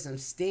 He put some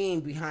steam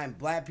behind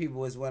black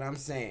people. Is what I'm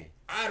saying.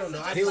 I don't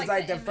know. He was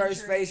like the the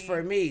first face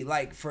imagery. for me.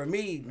 Like for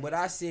me, what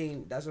I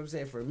seen. That's what I'm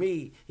saying. For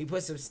me, he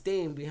put some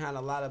steam behind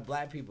a lot of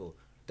black people.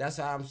 That's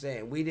how I'm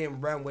saying. We didn't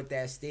run with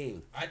that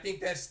steam. I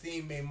think that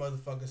steam made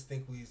motherfuckers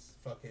think we's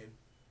fucking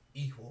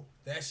equal.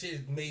 That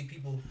shit made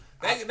people.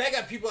 That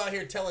got people out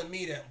here telling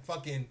me that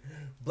fucking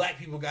black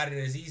people got it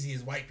as easy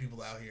as white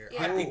people out here.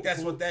 Yeah. I think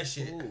that's what that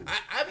shit. Ooh.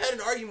 I've had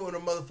an argument with a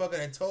motherfucker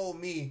that told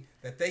me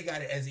that they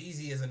got it as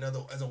easy as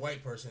a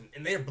white person,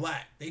 and they're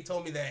black. They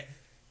told me that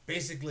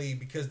basically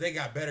because they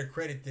got better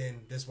credit than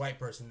this white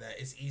person, that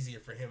it's easier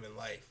for him in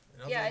life.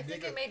 And was Yeah, like, I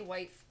think nigga, it made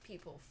white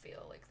people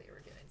feel like they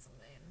were doing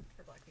something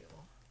for black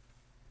people,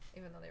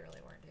 even though they really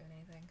weren't doing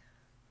anything.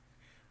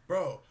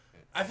 bro.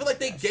 I feel like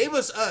they gave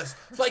us.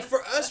 Like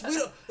for us, we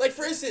don't. Like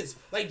for instance,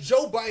 like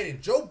Joe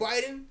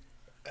Biden,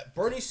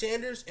 Bernie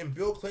Sanders, and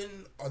Bill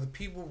Clinton are the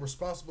people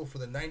responsible for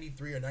the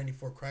 93 or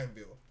 94 crime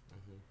bill.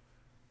 Mm-hmm.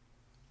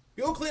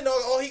 Bill Clinton,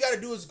 all he got to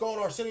do is go on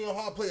Arsenio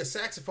Hall, play a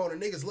saxophone,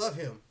 and niggas love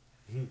him.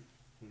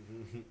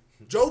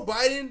 Joe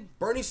Biden,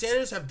 Bernie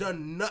Sanders have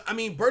done.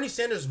 Bernie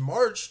Sanders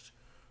marched,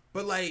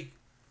 but like,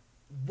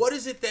 what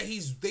is it that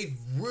they've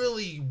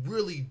really,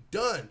 really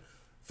done?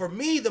 For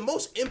me, the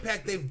most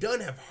impact they've done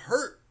have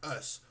hurt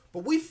us.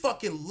 But we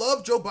fucking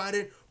love Joe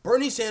Biden,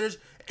 Bernie Sanders,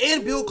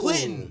 and Bill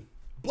Clinton.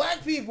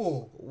 Black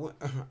people.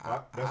 That's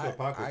what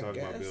Pac was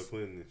talking about, Bill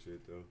Clinton and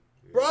shit, though.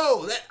 Yeah.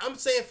 Bro, I'm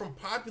saying from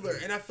popular,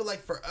 and I feel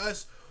like for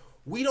us,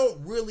 we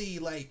don't really,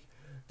 like,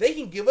 they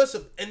can give us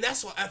and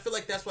that's why, I feel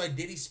like that's why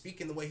Diddy's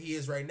speaking the way he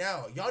is right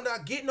now. Y'all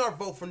not getting our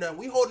vote for nothing.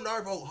 We holding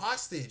our vote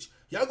hostage.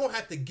 Y'all gonna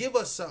have to give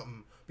us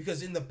something.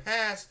 Because in the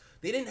past,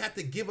 they didn't have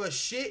to give us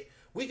shit.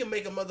 We can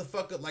make a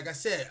motherfucker, like I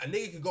said, a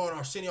nigga could go on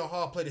Arsenio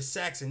Hall, play the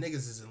sax, and niggas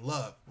is in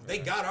love. They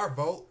got our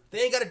vote. They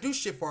ain't got to do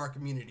shit for our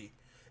community.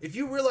 If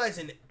you realize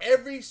in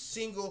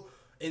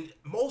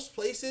most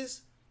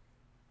places,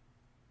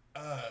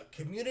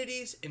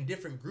 communities and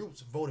different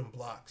groups vote in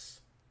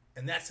blocks.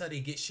 And that's how they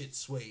get shit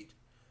swayed.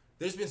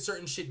 There's been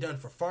certain shit done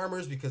for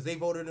farmers because they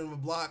voted in the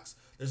blocks.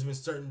 There's been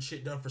certain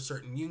shit done for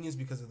certain unions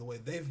because of the way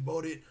they've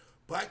voted.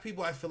 Black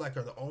people, I feel like,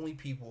 are the only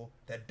people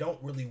that don't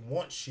really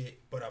want shit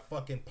but a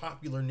fucking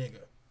popular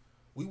nigga.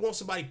 We want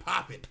somebody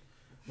popping.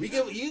 You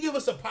give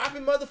us a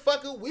popping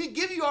motherfucker, we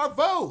give you our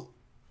vote.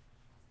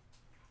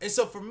 And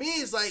so for me,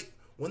 it's like,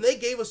 when they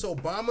gave us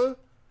Obama,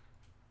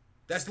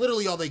 that's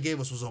literally all they gave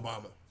us was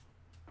Obama.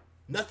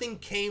 Nothing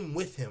came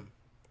with him.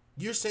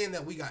 You're saying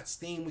that we got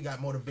steam, we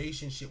got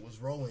motivation, shit was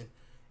rolling.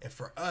 And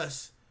for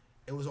us,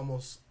 it was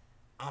almost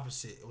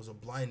opposite. It was a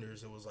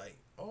blinders. It was like,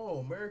 oh,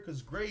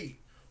 America's great.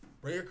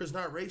 America's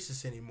not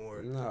racist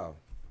anymore. No,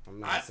 I'm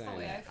not saying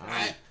that.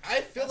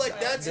 I feel like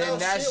that's how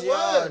that's shit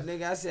yours, was.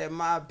 nigga. I said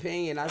my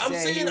opinion. I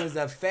said he was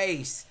a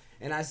face,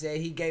 and I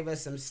said he gave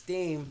us some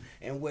steam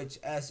in which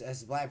us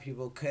as black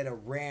people could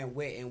have ran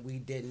with, and we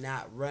did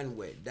not run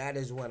with. That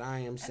is what I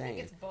am saying. I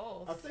think it's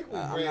both. I think we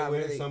I'm ran not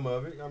with really- some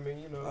of it. I mean,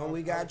 you know. And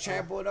we got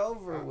trampled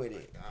over with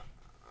it.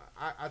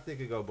 I think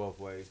it go both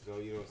ways. So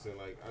you know what I'm saying.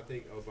 Like I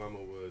think Obama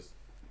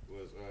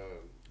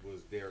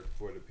was there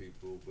for the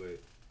people, but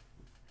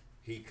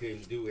he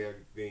couldn't do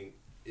everything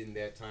in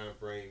that time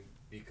frame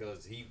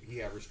because he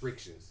had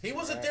restrictions. He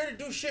wasn't there to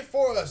do shit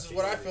for us, is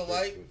what I feel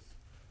like.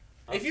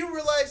 If you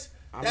realize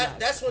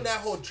that's when that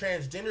whole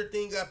transgender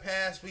thing got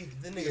passed.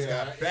 The niggas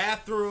got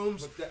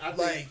bathrooms. I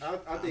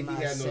think he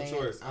had no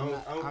choice. I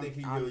don't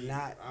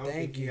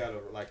think he had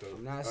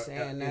I'm not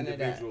saying none of that.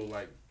 individual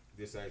like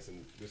this ain't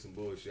some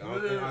bullshit.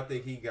 I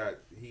think he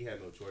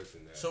had no choice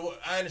in that. So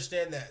I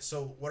understand that.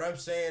 So what I'm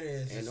saying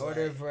is, In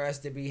order for us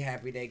to be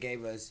happy, they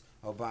gave us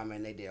Obama,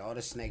 and they did all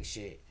the snake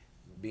shit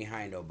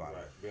behind Obama.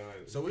 Right,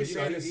 behind. So we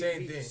saying the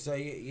same thing. So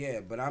yeah,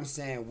 but I'm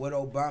saying with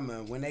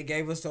Obama, when they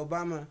gave us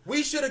Obama,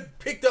 We should have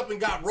picked up and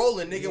got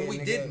rolling, nigga. yeah, we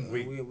nigga, didn't.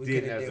 We coulda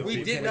did have some we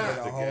people did that a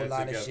got whole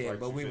lot of together, shit, like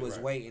but some we shit, was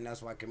right. waiting.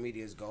 That's why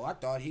comedians go. I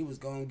thought he was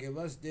gonna give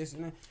us this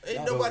and that.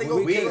 Ain't No, nobody but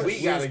gonna give us.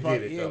 we gotta was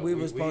get it, Yeah, though. we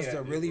was We supposed had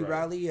to to, really right.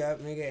 rally up,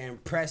 nigga,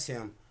 and press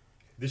him.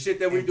 The shit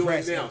that we doing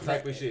Impress now, him.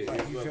 type of shit.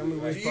 Like, you feel me?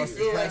 Do We're you supposed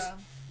feel to like? press.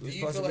 Do We're you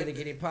supposed feel to like? really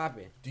get it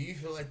popping. Do you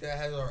feel like that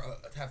has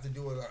have to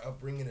do with our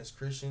upbringing as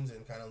Christians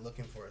and kind of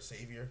looking for a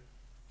savior?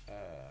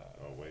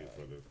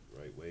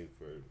 Waiting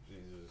for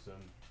Jesus or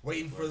something.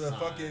 Waiting for the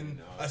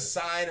fucking a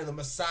sign of the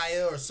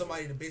Messiah or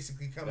somebody to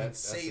basically come and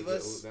save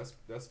us.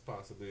 That's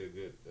possibly a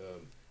good.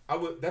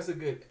 That's a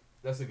good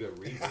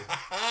reason.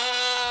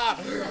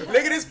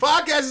 Look at this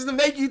podcast is to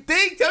make you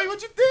think. Tell me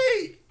what you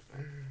think.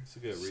 It's a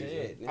good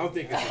reason. I don't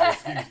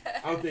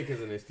think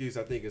it's an excuse.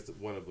 I think it's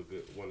one of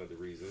the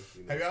reasons.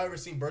 You know? Have y'all ever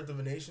seen Birth of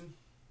a Nation?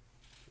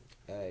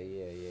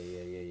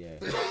 Yeah.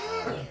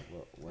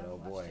 What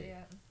old boy?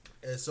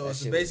 So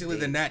it's basically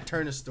the Nat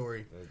Turner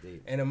story,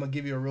 and I'm gonna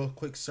give you a real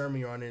quick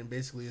summary on it. And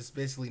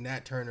basically,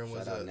 Nat Turner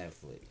was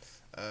Netflix.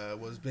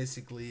 Was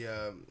basically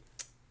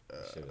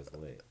Shit was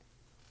lit.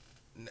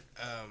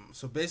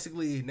 So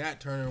basically, Nat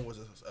Turner was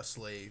a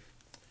slave.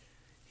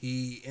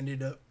 He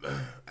ended up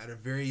at a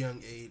very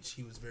young age.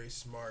 He was very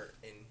smart,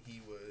 and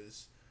he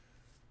was.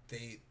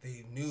 They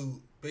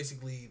knew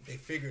basically they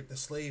figured the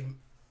slave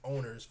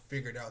owners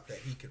figured out that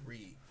he could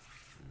read,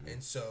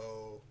 and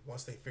so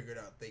once they figured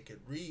out they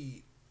could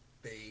read,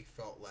 they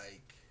felt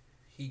like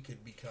he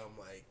could become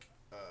like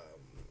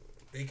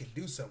they could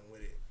do something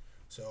with it.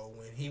 So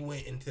when he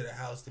went into the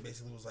house, they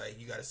basically was like,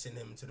 you got to send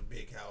him into the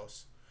big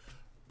house.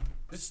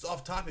 This is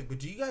off topic, but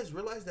do you guys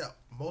realize that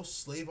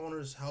most slave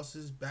owners'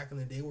 houses back in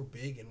the day were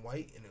big and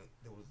white, and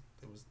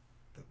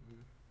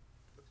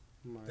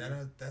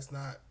that's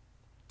not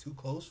too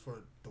close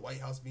for the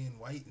White House being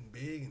white and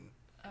big and.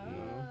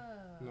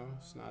 No,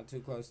 it's not too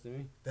close to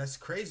me. That's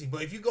crazy.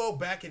 But if you go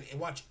back and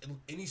watch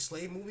any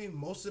slave movie,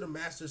 most of the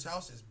master's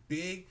house is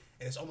big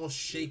and it's almost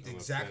shaped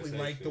exactly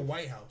like the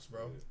White House,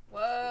 bro.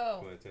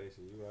 Whoa.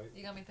 Plantation, you right?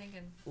 You got me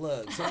thinking.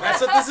 Look,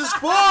 That's what this is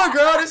for,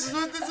 girl. This is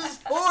what this is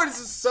for. This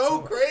is so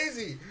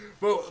crazy.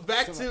 But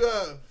back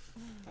to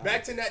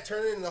Nat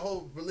Turner and the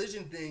whole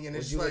religion thing, and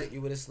it's like you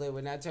would have slid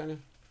with Nat Turner.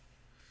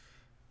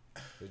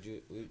 Would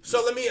you?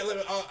 So let me.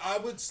 I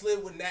would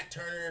slid with Nat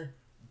Turner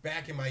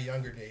back in my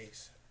younger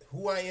days.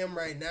 Who I am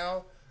right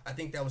now, I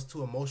think that was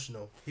too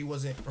emotional. He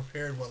wasn't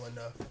prepared well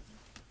enough.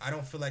 I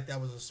don't feel like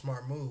that was a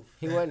smart move.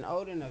 He wasn't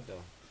old enough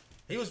though.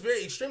 He was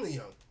extremely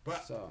young,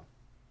 but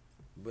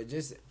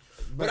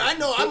I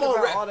know I'm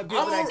on all the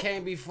people that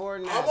came before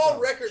now. I'm on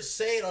record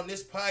saying on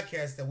this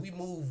podcast that we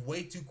move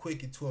way too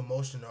quick and too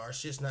emotional. Our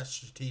shit's not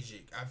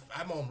strategic.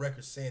 I'm on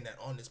record saying that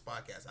on this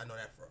podcast. I know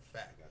that for a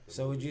fact.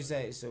 So would you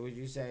say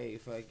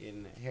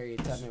fucking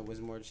Harriet Tubman was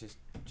more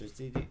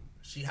strategic?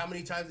 How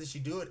many times did she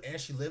do it? And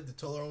she lived to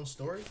tell her own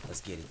story.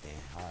 Let's get it then.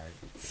 All right.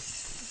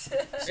 It's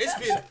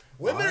been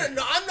women. Right.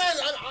 No, I'm not.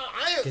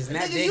 I am.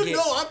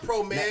 Nigga, I'm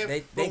pro man.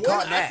 They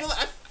caught Nat. I feel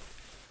like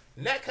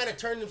Nat kind of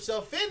turned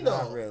himself in though.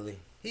 Not really.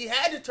 He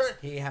had to turn.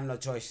 He didn't have no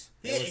choice.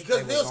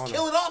 Because they was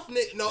killing off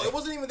Nick. No, it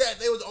wasn't even that.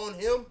 They was on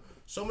him.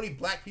 So many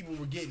black people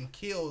were getting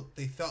killed.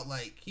 They felt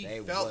like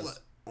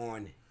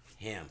on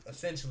him.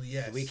 Essentially,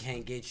 yes. We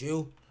can't get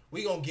you.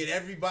 We gonna get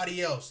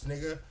everybody else,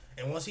 nigga.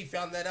 And once he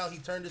found that out, he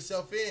turned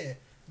himself in.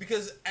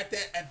 Because at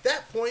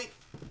that point,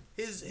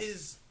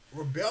 his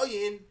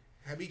rebellion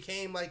had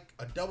became like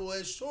a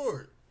double-edged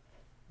sword.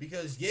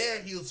 Because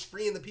he was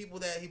freeing the people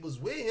that he was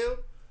with him,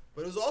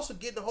 but it was also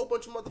getting a whole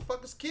bunch of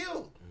motherfuckers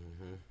killed.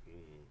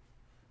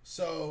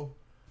 So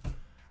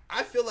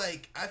I feel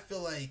like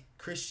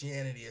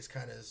Christianity has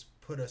kind of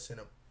put us in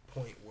a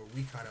point where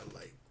we kind of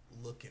like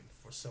looking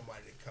for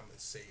somebody to come and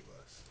save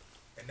us,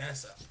 and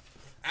that's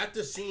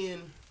after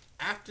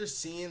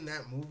seeing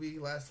that movie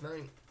last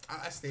night.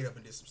 I stayed up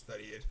and did some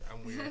studying.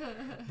 I'm weird,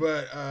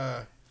 but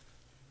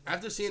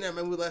after seeing that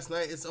movie last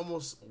night, it's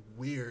almost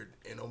weird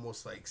and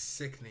almost like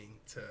sickening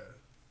to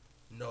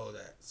know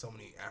that so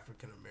many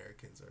African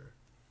Americans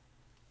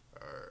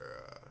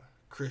are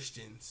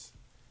Christians.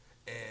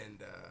 And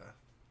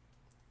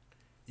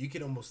you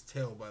can almost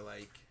tell by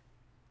like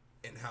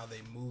in how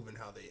they move and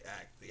how they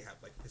act, they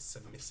have like this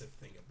submissive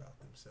thing about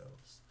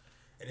themselves.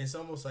 And it's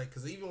almost like,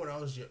 because even when I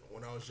was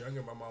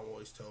younger, my mom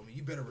always told me,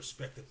 you better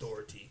respect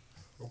authority,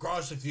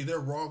 regardless if they're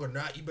wrong or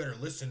not. You better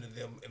listen to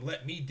them and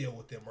let me deal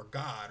with them, or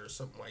God, or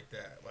something like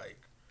that. Like,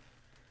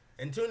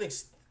 and to an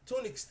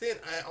extent,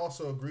 I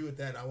also agree with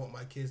that. And I want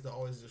my kids to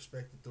always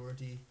respect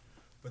authority,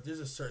 but there's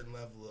a certain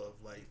level of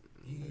like,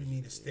 you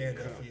need to stand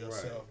up for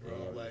yourself, right,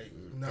 bro. Like,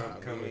 nah,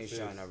 bro. You ain't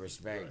showing no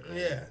respect. Bro.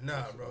 Yeah,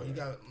 nah, bro. You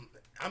got.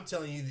 I'm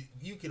telling you,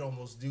 you could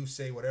almost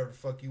say whatever the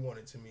fuck you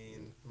wanted to me,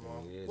 and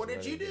Mom, what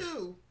did you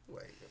do?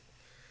 Like,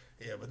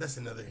 yeah, but that's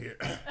another here.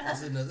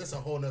 That's a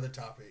whole nother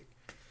topic.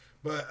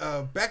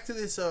 But back to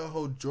this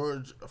whole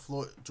George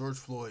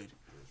Floyd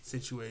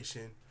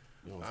situation.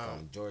 You almost call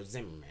him George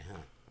Zimmerman, huh?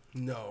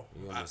 No,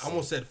 I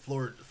almost said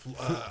Florida.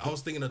 I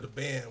was thinking of the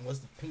band. What's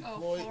the Pink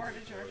Floyd? Florida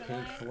Georgia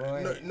Pink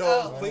Line? Floyd.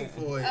 No, Pink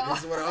Floyd.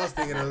 That's what I was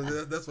thinking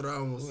of. That's what I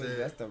almost said.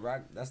 That's the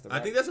rock. I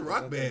think that's a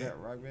rock band.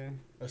 Rock band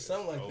Or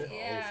something like that.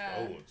 Yeah.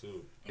 Old one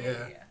too.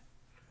 Yeah.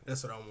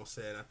 That's what I almost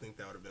said. I think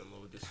that would have been a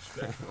little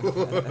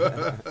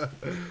disrespectful.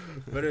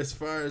 But as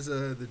far as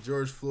the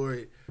George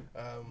Floyd,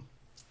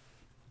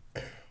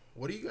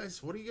 what do you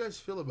guys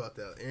feel about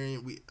that,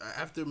 Aaron?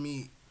 After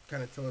me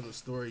kind of telling the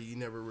story, you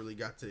never really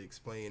got to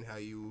explain how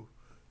you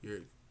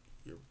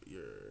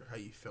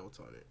felt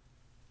on it.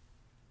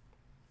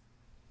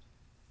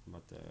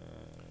 about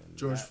the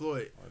George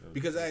Floyd,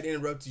 because I had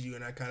interrupted you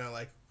and I kind of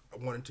like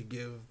wanted to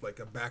give like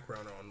a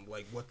background on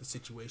like what the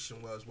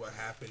situation was, what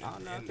happened. I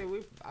don't know.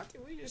 I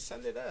think we just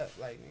summed it up.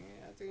 Like, man,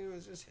 I think it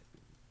was just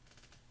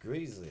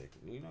greasy.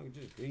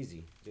 Just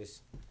greasy.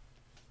 Just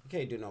you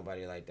can't do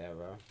nobody like that,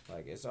 bro.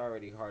 Like, it's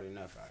already hard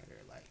enough out here.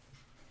 Like,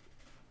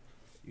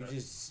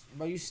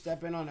 you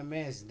stepping on a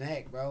man's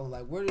neck, bro.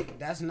 Like,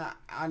 that's not.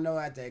 I know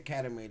at the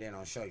academy they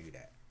don't show you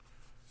that.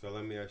 So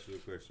let me ask you a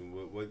question.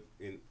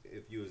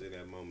 If you was in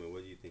that moment,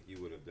 what do you think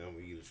you would have done?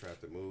 Would you have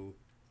tried to move,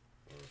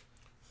 or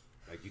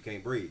like you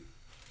can't breathe?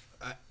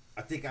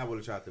 I think I would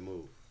have tried to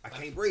move. I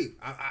can't breathe.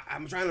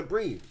 I'm trying to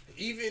breathe.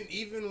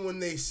 Even when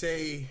they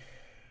say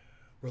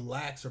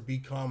relax or be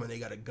calm and they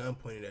got a gun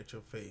pointed at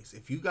your face,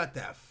 if you got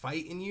that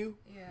fight in you,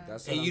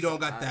 and you don't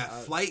got that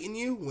flight in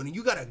you, when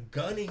you got a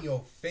gun in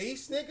your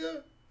face,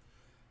 nigga,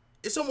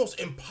 it's almost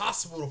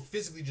impossible to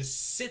physically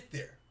just sit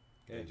there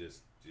and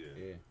just.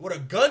 Yeah. With a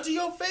gun to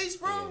your face,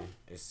 bro?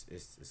 Yeah.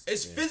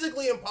 It's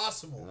physically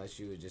impossible. Unless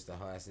you was just the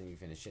hardest thing, you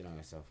finna shit on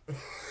yourself. Like,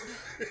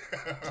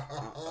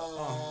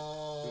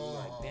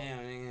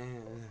 damn,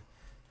 nigga.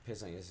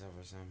 Piss on yourself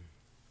or something.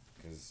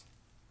 Because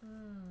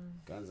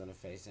guns in the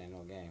face ain't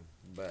no game.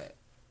 But...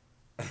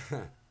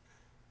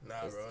 Nah,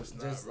 bro, it's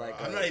not, just bro.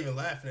 like I'm not even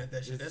laughing at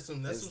that shit. That's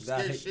some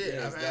scary shit.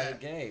 Yeah, it's not a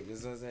game.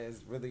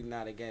 It's really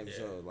not a game. Yeah.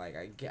 So, like,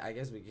 I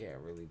guess we can't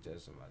really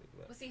judge somebody.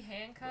 But. Was he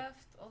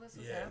handcuffed? All this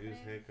was happening? He was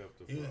handcuffed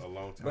for a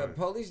long time. But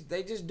police,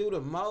 they just do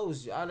the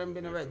most. I done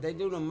been arrested. They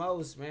do the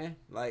most, man.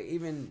 Like,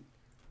 even...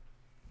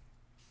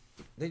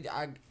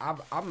 I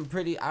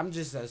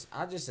just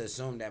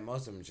assume that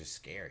most of them are just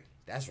scary.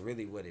 That's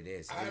really what it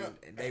is.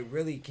 They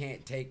really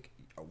can't take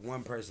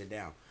one person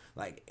down.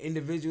 Like,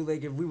 individually,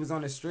 like, if we was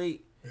on the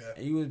street... Yeah.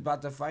 And you was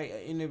about to fight an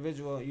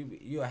individual,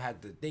 you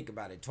had to think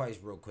about it twice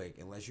real quick.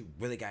 Unless you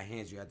really got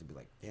hands, you have to be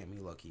like, damn, he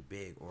low-key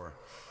big, or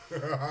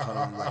hold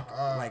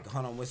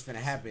on, what's finna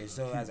happen?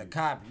 So as a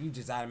cop, you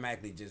just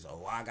automatically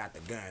I got the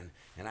gun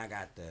and I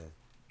got the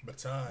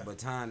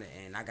baton,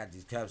 and I got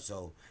these cups.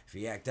 So if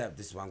he act up,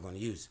 this is what I'm gonna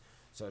use.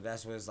 So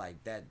that's what it's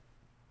like that.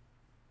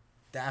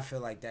 I feel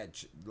like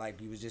that,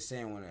 like you was just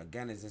saying, when a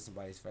gun is in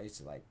somebody's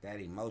face, like that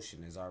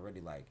emotion is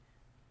already like,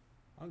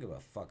 I don't give a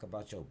fuck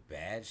about your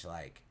badge,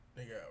 like.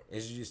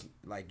 It's just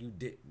like you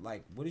did.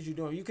 Like, what did you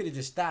doing? You could have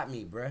just stopped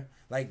me, bruh.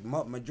 Like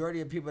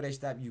majority of people, they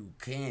stop you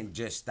can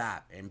just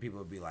stop, and people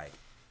would be like,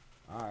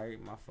 "All right,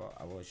 my fault.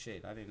 Well,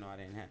 shit, I didn't know I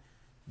didn't have."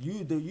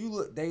 You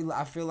look.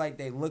 I feel like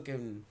they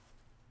looking.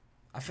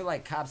 I feel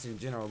like cops in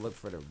general look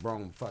for the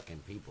wrong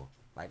fucking people.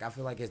 Like, I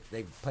feel like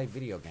they play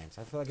video games.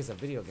 I feel like it's a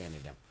video game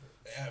to them.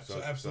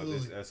 Absolutely. So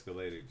this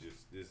escalated.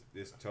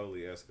 This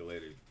totally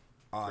escalated.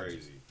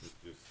 Crazy.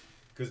 Just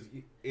because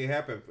it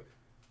happened.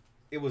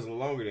 It was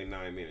longer than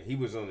 9 minutes. He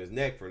was on his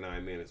neck for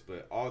 9 minutes,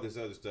 but all this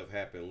other stuff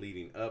happened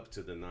leading up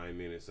to the 9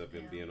 minutes of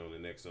him being on the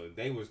neck. So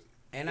they was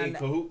in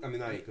cahoots. I mean,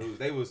 not in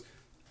cahoots.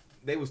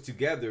 They was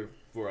together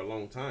for a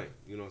long time.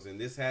 You know what I'm saying?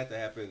 This had to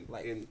happen.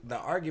 Like, the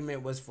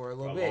argument was for a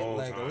little bit,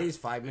 like time. At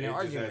least 5 minute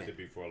argument. It had to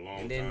be for a long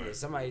time. And then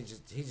somebody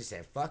just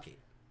said fuck it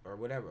or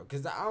whatever.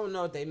 Because I don't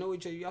know if they knew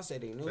each other. Y'all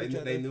said they knew each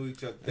other. They knew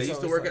each other. They used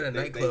to work at a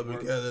nightclub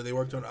together. They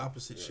worked on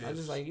opposite shifts. I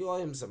just like, you owe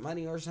him some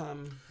money or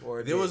something.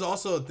 Or there was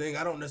also a thing,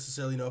 I don't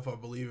necessarily know if I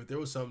believe it. There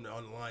was something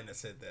online that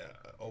said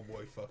that old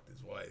boy fucked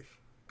his wife.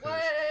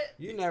 What?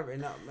 You never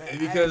know, man.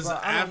 Because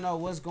I don't know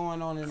what's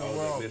going on in the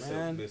world,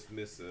 man. Miss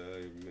Minnesota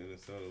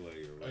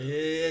lady or whatever.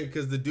 Yeah,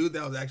 because the dude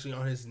that was actually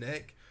on his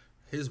neck,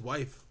 his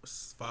wife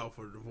filed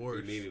for divorce.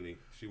 Immediately.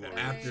 She wanted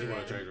to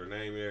change her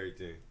name and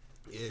everything.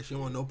 Yeah, she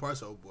wanted no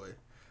parts of old boy.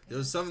 There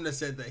was something that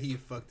said that he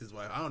fucked his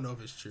wife. I don't know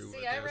if it's true.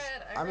 See, I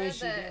read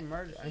she didn't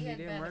murder. He had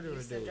been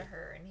abusive to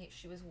her, and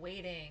she was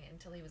waiting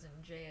until he was in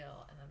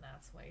jail, and then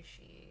that's why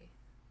she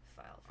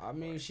filed for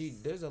divorce.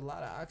 There's a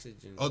lot of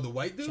oxygen. Oh, the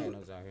white dude?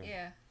 Channels out here.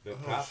 Yeah. The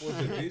cop was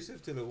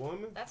abusive to the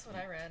woman? That's what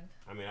I read.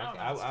 I mean,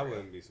 I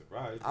wouldn't be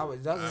surprised.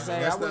 That's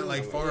not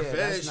like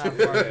far-fetched. That's not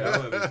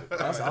far-fetched.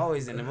 That's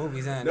always in the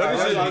movies. I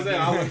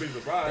wouldn't be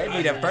surprised.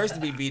 They be the first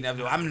to be beaten up.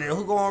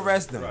 Who gonna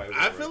arrest them?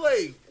 I feel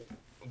like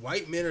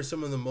white men are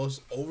some of the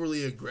most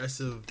overly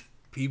aggressive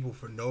people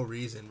for no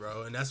reason,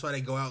 bro, and that's why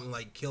they go out and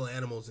like kill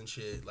animals and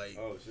shit. Like,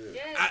 oh shit.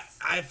 Yes.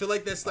 I feel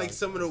like that's like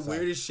some of the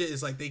weirdest shit.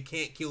 Is like they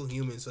can't kill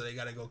humans, so they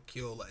gotta go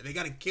kill. Like, they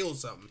gotta kill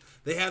something.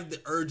 They have the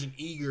urge and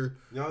eager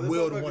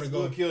will to want to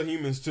go kill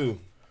humans too.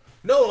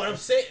 No, I'm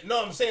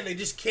saying they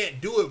just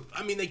can't do it.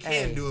 I mean, they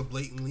can do it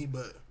blatantly,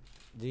 but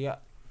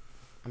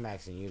I'm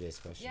asking you this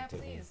question. Yeah,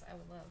 please. I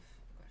would love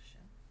a question.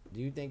 Do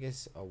you think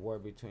it's a war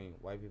between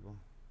white people?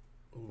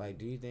 Like,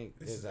 do you think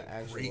there's an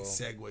actual great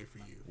segue for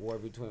you war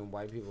between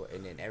white people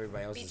and then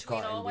everybody else is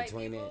caught in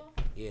between it?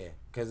 Yeah,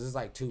 because there's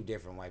like two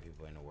different white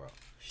people in the world.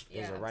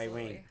 There's a right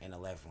wing and a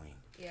left wing.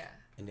 Yeah.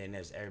 And then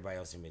there's everybody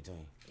else in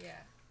between. Yeah.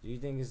 Do you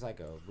think it's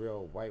like a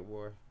real white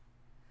war?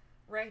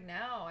 Right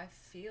now, I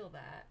feel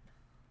that.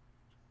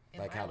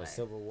 Like how the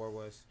Civil War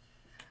was?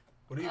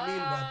 What do you mean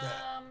about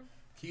that?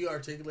 Can you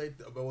articulate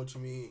about what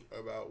you mean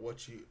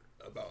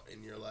about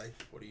in your life?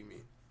 What do you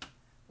mean?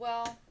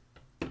 Well,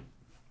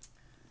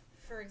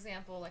 for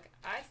example, like,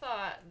 I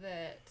thought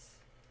that,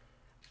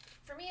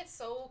 for me, it's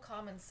so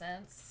common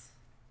sense,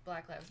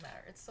 Black Lives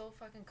Matter. It's so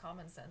fucking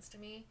common sense to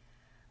me.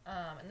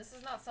 And this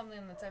is not something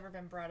that's ever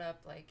been brought up,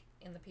 like,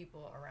 in the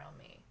people around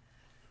me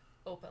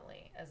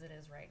openly, as it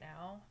is right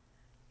now.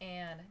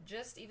 And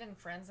just even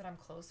friends that I'm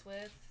close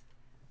with,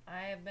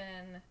 I have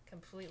been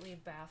completely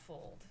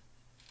baffled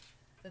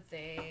that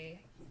they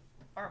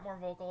aren't more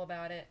vocal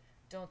about it,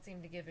 don't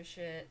seem to give a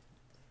shit.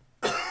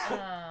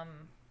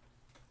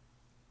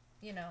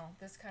 You know,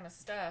 this kind of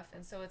stuff.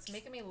 And so it's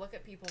making me look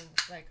at people,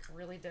 like,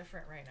 really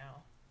different right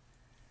now.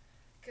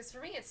 Because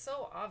for me, it's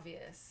so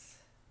obvious.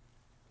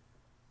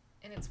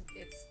 And it's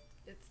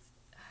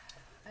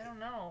I don't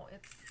know.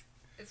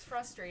 It's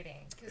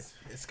frustrating. Cause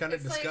it's kind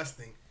of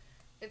disgusting. Like,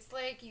 it's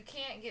like you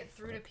can't get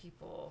through to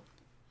people.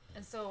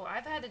 And so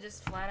I've had to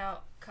just flat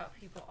out cut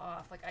people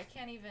off. Like, I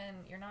can't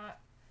even, you're not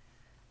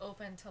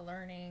open to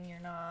learning. You're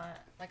not,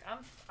 like,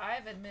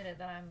 I've admitted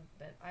that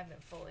I've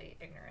been fully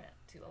ignorant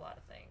to a lot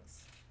of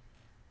things.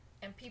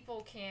 And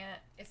people can't,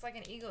 it's like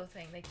an ego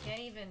thing. They can't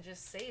even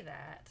just say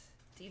that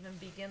to even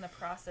begin the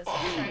process of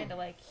trying to,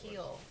 like,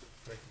 heal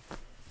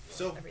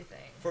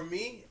everything. For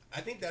me,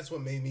 I think that's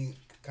what made me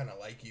kind of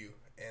like you.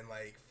 And,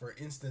 like, for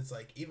instance,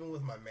 like, even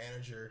with my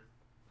manager,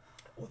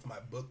 with my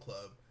book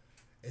club,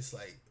 it's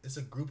like, it's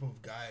a group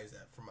of guys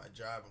that from my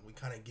job, and we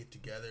kind of get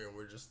together and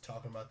we're just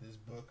talking about this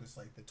book. It's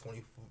like the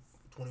 21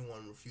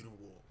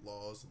 Refutable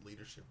Laws of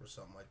Leadership or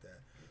something like that.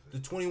 The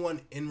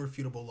 21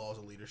 Irrefutable Laws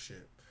of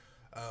Leadership.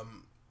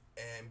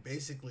 And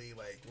basically,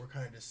 like, we're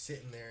kind of just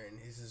sitting there, and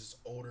he's this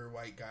older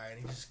white guy, and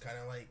he's just kind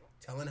of, like,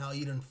 telling how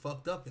he done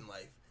fucked up in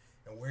life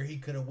and where he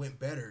could have went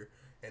better,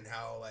 and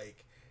how,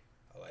 like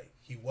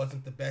he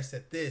wasn't the best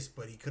at this,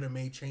 but he could have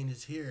made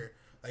changes here.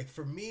 Like,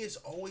 for me, it's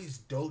always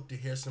dope to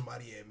hear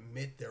somebody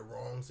admit their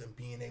wrongs and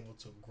being able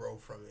to grow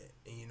from it.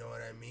 And you know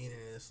what I mean?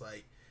 And it's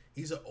like,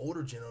 he's an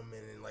older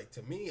gentleman, and, like,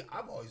 to me,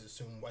 I've always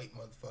assumed white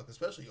motherfuckers,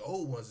 especially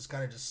old ones, is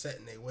kind of just set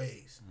in their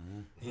ways.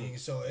 Mm-hmm.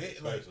 So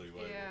it, like,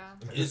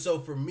 and so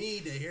for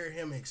me to hear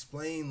him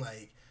explain,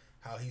 like,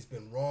 how he's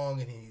been wrong,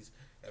 and he's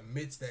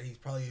admits that he's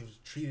probably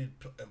treated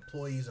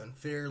employees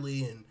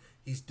unfairly, and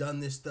he's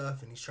done this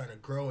stuff, and he's trying to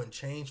grow and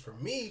change. For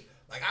me,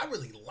 like, I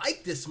really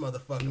like this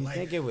motherfucker. You like,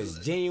 think it was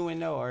genuine,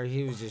 though, or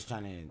he was just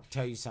trying to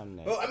tell you something?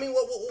 That... Well, I mean,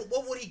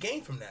 what would he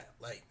gain from that?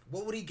 Like,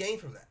 what would he gain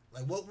from that?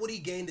 Like, what would he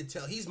gain to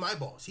tell? He's my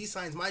boss. He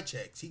signs my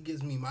checks. He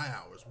gives me my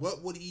hours.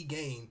 What would he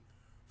gain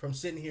from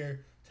sitting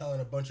here telling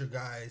a bunch of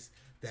guys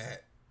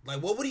that,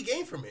 like, what would he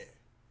gain from it?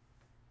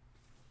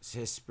 It's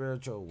his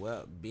spiritual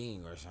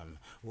well-being or something.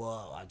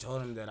 Well, I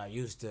told him that I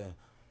used to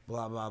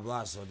blah, blah,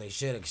 blah, so they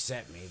should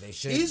accept me. They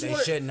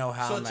should know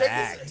how I'm going to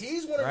act.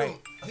 He's one of them.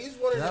 He's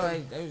one of them.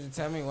 Right, they was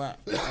tell me what.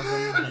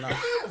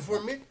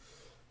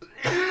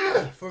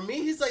 For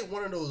me, he's like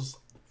one of those.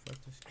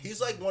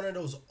 He's like one of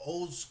those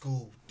old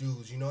school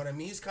dudes. You know what I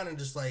mean? He's kind of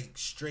just like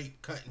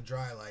straight, cut and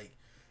dry. Like,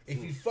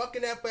 if you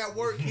fucking up at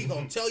work, he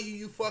gonna tell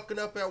you fucking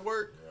up at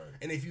work.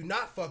 And if you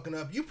not fucking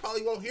up, you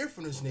probably won't hear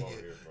from this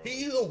nigga.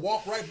 He'll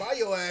walk right by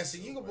your ass,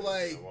 and you gonna be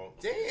like,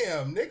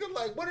 "Damn, nigga,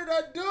 like, what did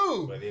I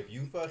do?" But if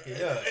you fuck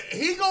it up,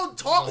 he gonna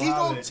talk. He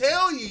gonna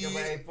tell you. Come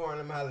ain't for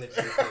him, holler at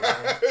you,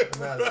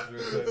 man.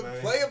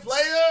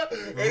 Player,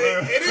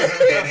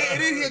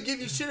 and then he'll give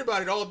you shit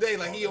about it all day.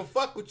 Like, he'll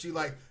fuck with you.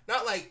 Like,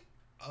 not like.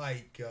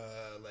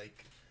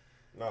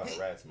 Not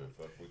harassment,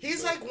 fuck with you.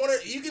 He's like one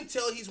of. You can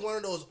tell he's one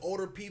of those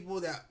older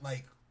people that,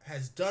 like,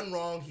 has done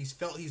wrong. He's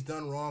felt he's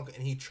done wrong,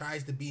 and he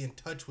tries to be in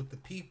touch with the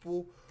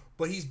people.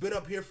 But he's been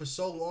up here for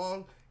so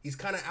long, he's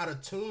kind of out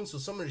of tune. So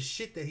some of the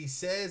shit that he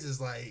says is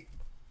like,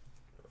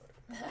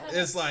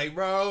 it's like,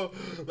 bro,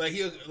 like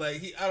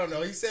he, I don't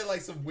know. He said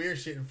like some weird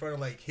shit in front of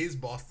like his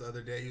boss the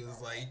other day. He was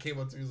like, he came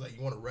up to me, he was like,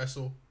 "You want to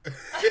wrestle?" And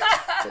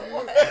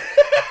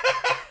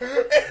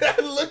I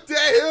looked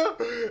at him,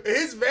 and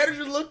his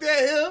manager looked at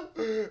him,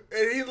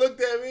 and he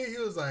looked at me. He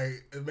was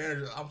like, "The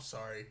manager, I'm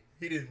sorry.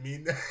 He didn't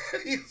mean that."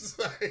 He's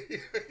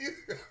like,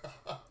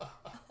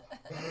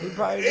 he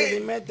probably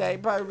really meant that. He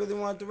probably really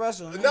wanted to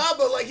wrestle. Man. Nah,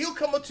 but like he'll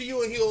come up to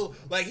you and he'll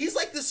like he's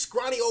like this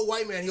scrawny old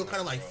white man. He'll kind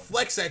of like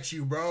flex at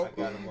you, bro. I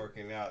got him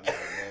working out now, bro.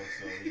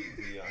 So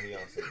he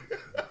also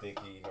think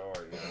he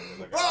hard. You know?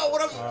 Like, bro,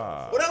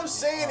 what I'm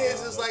saying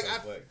is like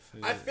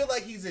I feel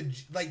like he's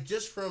like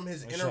just from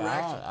his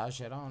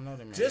interaction. I don't know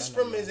the man. Just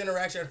from his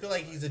interaction, I feel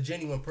like he's a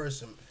genuine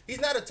person. He's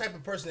not a type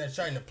of person that's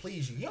trying to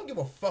please you. He don't give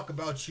a fuck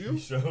about you.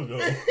 He don't.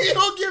 He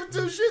don't give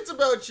two shits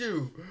about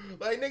you.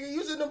 Like, nigga,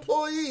 you's an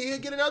employee. He'll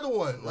get another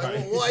one. Like,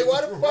 right. Like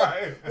why the fuck?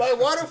 Right. Like,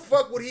 why the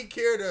fuck would he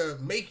care to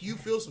make you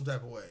feel some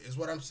type of way? Is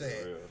what I'm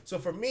saying. Yeah. So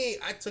for me,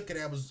 I took it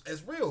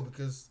as real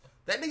because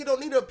that nigga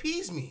don't need to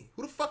appease me.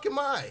 Who the fuck am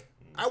I?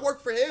 I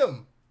work for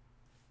him.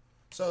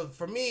 So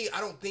for me, I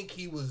don't think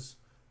he was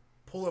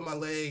pulling my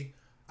leg.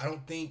 I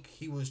don't think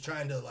he was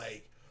trying to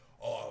like,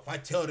 oh, if I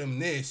tell them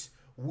this,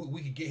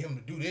 we could get him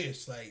to do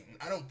this. Like,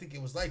 I don't think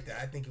it was like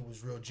that. I think it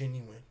was real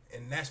genuine.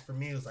 And that's for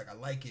me, it was like, I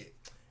like it.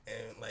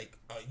 And like,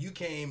 you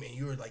came and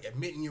you were like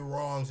admitting your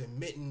wrongs,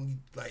 admitting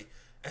like,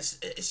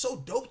 it's so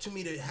dope to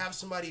me to have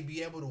somebody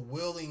be able to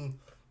willing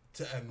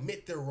to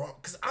admit they're wrong.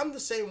 Because I'm the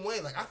same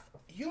way. Like,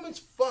 humans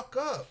fuck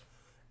up.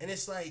 And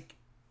it's like,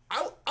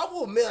 I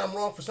will admit I'm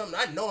wrong for something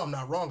I know I'm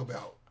not wrong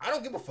about. I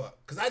don't give a fuck.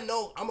 Because I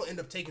know I'm going to end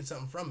up taking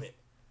something from it.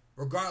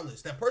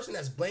 Regardless. That person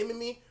that's blaming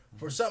me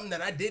for something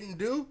that I didn't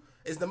do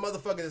is the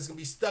motherfucker that's going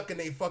to be stuck in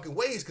their fucking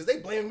ways because they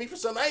blaming me for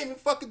something I didn't even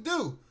fucking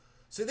do.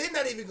 So they're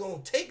not even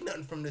going to take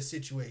nothing from this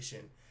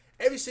situation.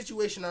 Every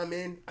situation I'm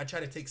in, I try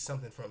to take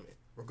something from it,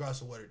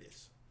 regardless of what it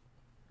is.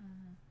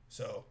 Mm-hmm.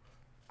 So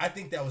I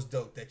think that was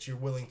dope that you're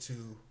willing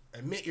to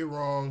admit you're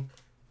wrong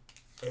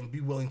and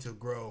be willing to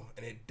grow.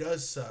 And it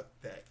does suck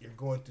that you're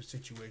going through a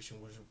situation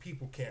where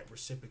people can't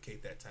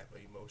reciprocate that type of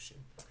emotion.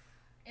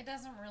 It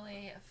doesn't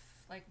really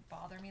like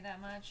bother me that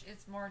much.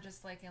 It's more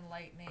just like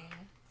enlightening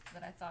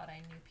that I thought I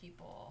knew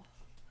people.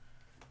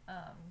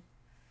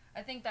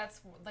 I think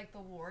that's like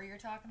the war you're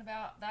talking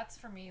about. That's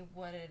for me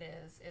what it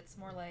is. It's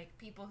more like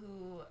people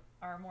who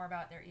are more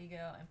about their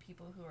ego and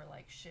people who are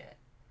like shit.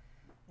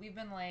 We've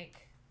been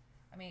like,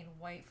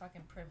 white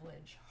fucking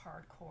privilege,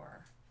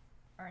 hardcore,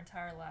 our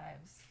entire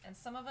lives. And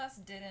some of us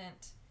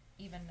didn't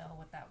even know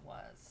what that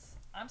was.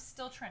 I'm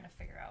still trying to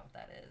figure out what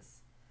that is.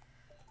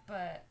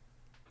 But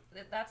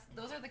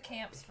those are the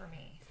camps for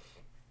me.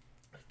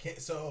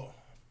 So,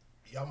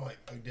 y'all might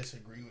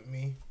disagree with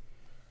me,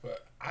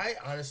 but I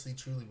honestly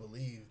truly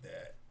believe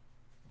that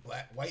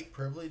white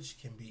privilege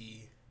can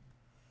be...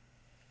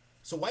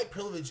 So white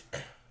privilege...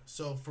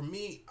 So for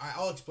me,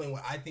 I'll explain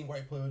what I think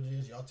white privilege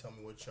is. Y'all tell me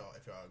if y'all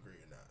agree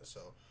or not.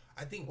 So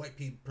I think white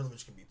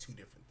privilege can be two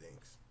different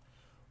things.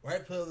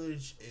 White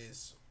privilege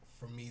is,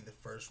 for me, the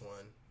first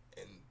one,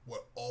 and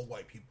what all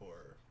white people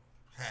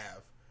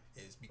have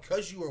is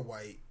because you are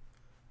white,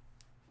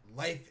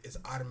 life is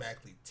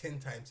automatically 10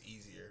 times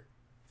easier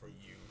for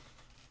you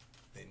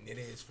than it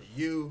is for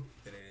you,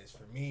 than it is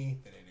for me,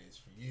 than it is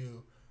for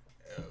you.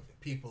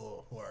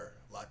 People who are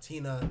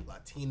Latino,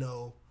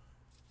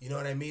 you know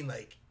what I mean?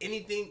 Like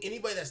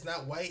anybody that's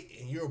not white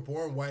and you're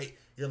born white,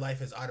 your life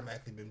has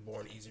automatically been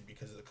born easier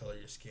because of the color of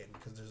your skin.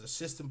 Because there's a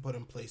system put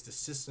in place to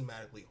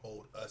systematically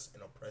hold us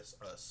and oppress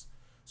us.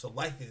 So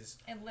life is...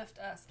 And lift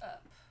us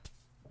up.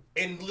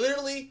 And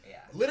literally,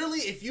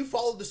 if you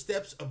follow the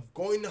steps of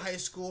going to high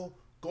school,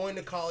 going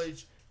to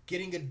college,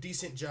 getting a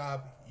decent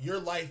job, your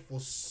life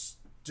will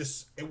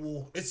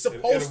it's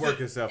supposed to work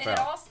itself out. It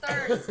all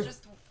starts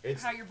just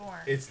how you're born.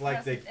 It's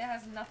like it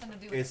has nothing to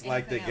do with it's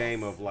like the else.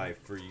 game of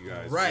life for you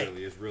guys. Right.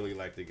 Really. It's really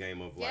like the game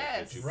of life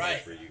that you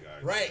play for you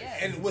guys. Right. Yes.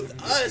 And with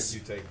us,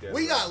 we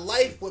route. got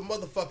life with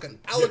motherfucking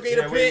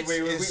alligator pits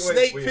and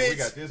snake pits. We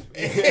got this.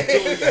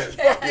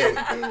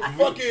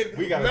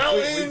 fucking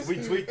mountains. We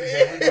tweaked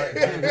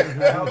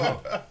it.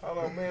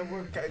 Hold on,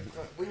 man.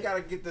 We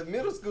gotta get the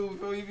middle school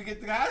before we even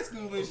get to high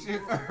school and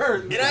shit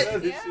first. And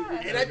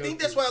I think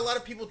that's why a lot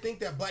of people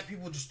think that black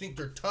people just think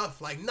they're tough.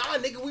 Like, nah,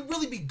 nigga, we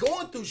really be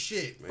going through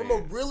shit from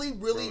a really,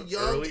 really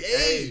young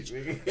age.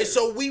 And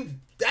so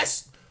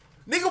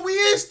nigga, we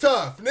is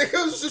tough. Nigga,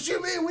 what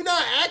you mean? We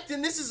not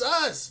acting. This is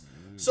us.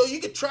 So you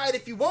can try it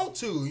if you want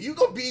to. You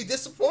gonna be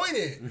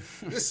disappointed.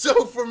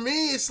 So for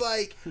me, it's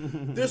like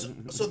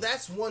so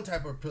that's one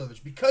type of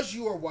privilege. Because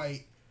you are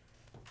white,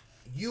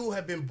 you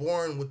have been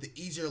born with the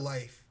easier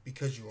life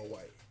because you are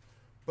white.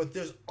 But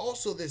there's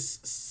also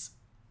this,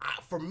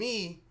 for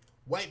me,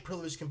 white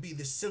privilege can be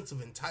this sense of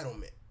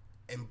entitlement.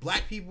 And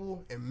black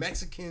people and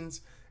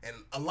Mexicans and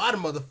a lot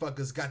of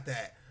motherfuckers got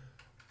that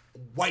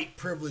white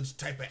privilege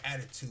type of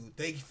attitude.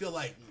 They feel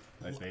like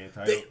they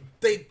entitled.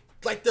 They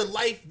like their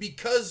life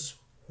because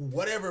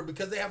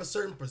they have a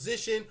certain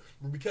position,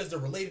 or because they're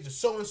related to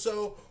so and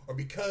so, or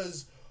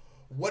because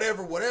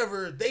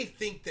whatever. They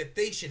think that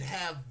they should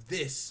have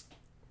this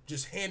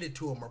just handed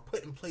to them or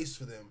put in place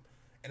for them.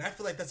 And I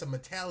feel like that's a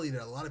mentality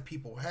that a lot of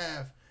people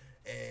have,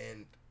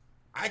 and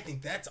I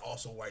think that's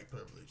also white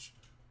privilege.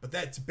 But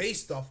that's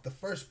based off the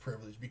first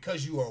privilege.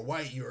 Because you are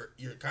white, you're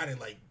kind of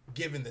like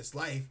given this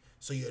life,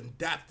 so you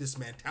adopt this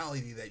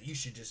mentality that you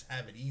should just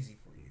have it easy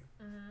for you.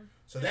 Mm-hmm.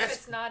 So and that's... if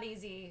it's not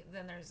easy,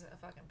 then there's a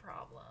fucking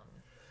problem.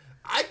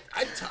 I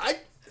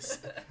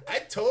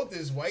told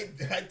this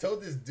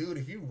dude,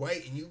 if you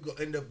white and you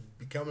end up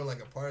becoming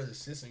like a part of the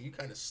system, you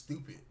kind of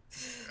stupid.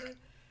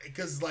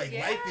 Because life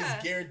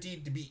is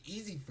guaranteed to be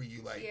easy for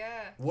you. Like,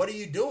 what are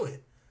you doing?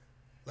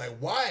 Like,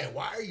 why?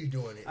 Why are you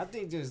doing it? I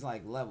think there's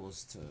like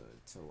levels to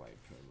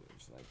white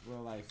privilege, like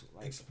real life.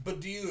 Like, but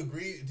do you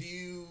agree? Do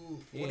you?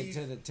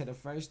 To the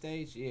first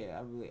stage,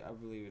 I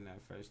believe in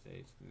that first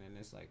stage, and then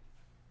it's like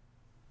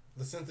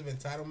the sense of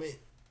entitlement.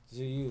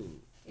 To you,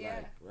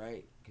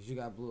 right? Because you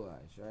got blue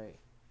eyes, right?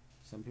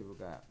 Some people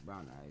got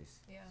brown eyes.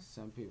 Yeah.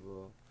 Some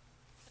people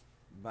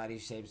body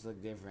shapes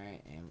look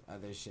different and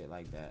other shit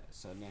like that.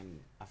 So then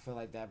I feel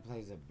like that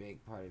plays a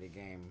big part of the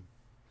game.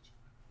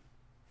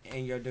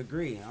 And your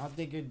degree. I don't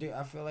think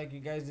I feel like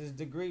you guys'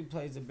 degree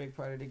plays a big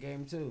part of the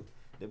game too.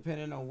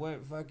 Depending on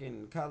what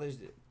fucking college,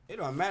 it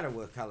don't matter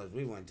what college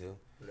we went to.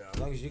 No. As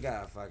long as you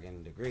got a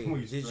fucking degree.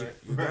 You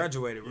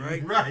graduated,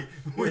 right? Right.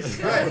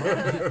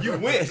 You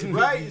went,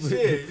 right?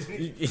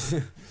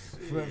 Shit.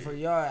 For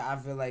y'all, I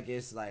feel like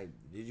it's like,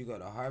 did you go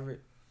to Harvard?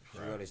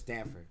 Did you go to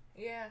Stanford?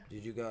 Yeah.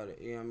 Did you go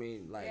to, you know what I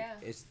mean? Like, Yeah.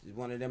 it's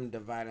one of them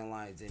dividing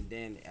lines. And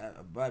then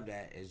above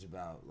that is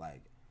about,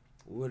 like,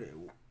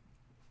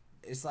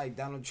 it's like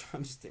Donald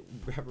Trump's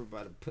grab her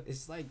by the pussy.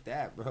 It's like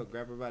that, bro.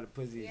 Grab her by the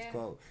pussy is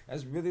cold.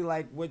 That's really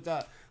like what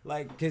the,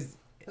 like, because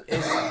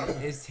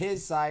it's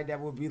his side that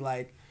would be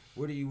like,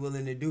 what are you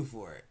willing to do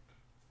for it?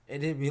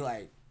 And it'd be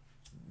like,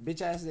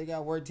 bitch ass nigga, I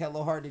worked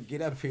hella hard to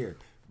get up here.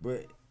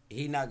 But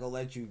he's not going to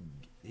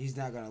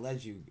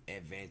let you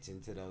advance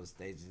into those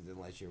stages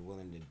unless you're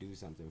willing to do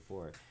something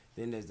for it.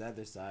 Then there's the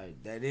other side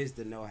that is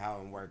the know-how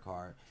and work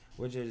hard,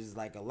 which is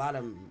like a lot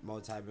of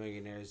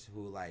multi-millionaires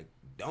who like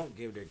don't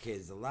give their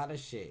kids a lot of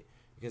shit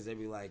because they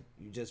be like,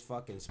 you just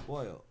fucking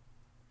spoiled.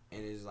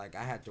 And it's like,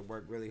 I had to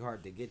work really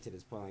hard to get to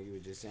this point. Like you were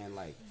just saying,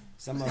 like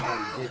some of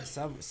them get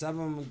some of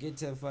them get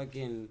to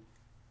fucking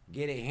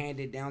get it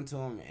handed down to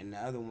them, and the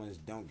other ones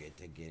don't get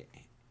to get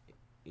it.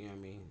 You know what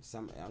I mean?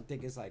 I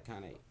think it's like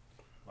kind of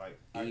like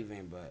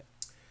even, but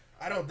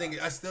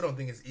I still don't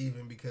think it's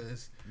even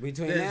because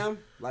between them,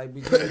 like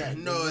between that.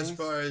 No, as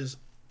far as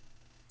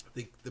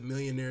the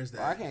millionaires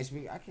that I can't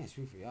speak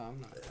for y'all. I'm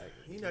not. Like,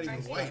 you're not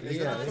even white.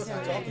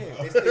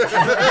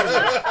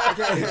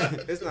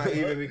 It's not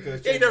even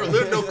because you ain't never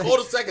lived no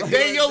cul-de-sac a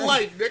day in your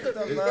life,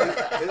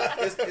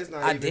 nigga. It's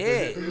not. I even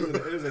did.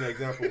 Here's an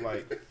example.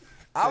 Like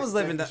I was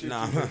living that.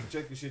 No.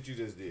 Check the shit you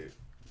just did.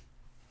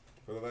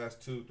 For the last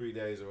 2-3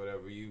 days or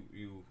whatever, you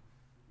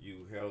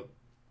held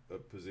a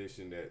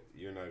position that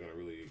you're not gonna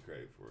really get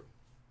credit for.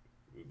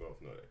 We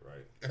both know that,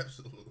 right?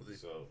 Absolutely.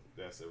 So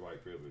that's the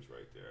white privilege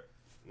right there.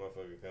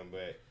 Motherfucker come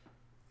back,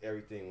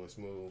 everything was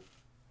smooth.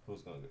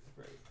 Who's gonna get the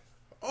credit?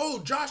 Oh,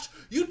 Josh,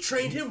 you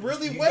trained him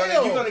really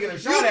well. You're gonna get a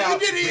shout out. You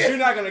did it. You're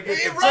not gonna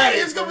get the right. credit.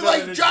 It's gonna be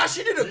like, Josh,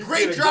 you did a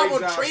great job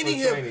on training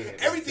him.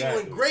 Everything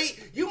went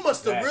great. You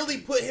must have really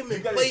put him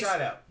in place. You got a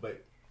shout out,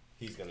 but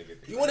he's gonna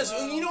get the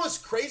credit. You know what's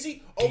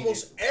crazy?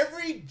 Almost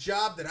every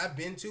job that I've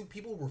been to,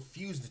 people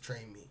refuse to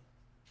train me.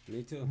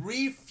 Me too.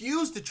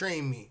 Refuse to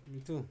train me. Me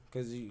too.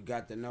 Because you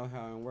got to know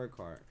how and work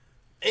hard.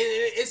 And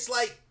it's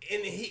like,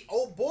 and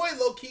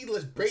low key,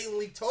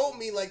 blatantly told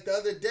me like the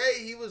other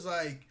day, he was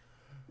like,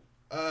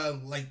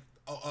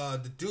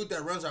 the dude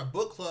that runs our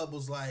book club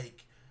was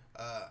like,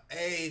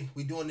 hey,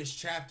 we doing this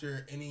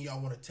chapter, any of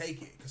y'all want to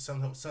take it? Because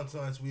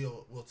sometimes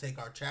we'll take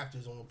our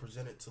chapters and we'll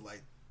present it to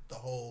like the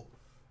whole,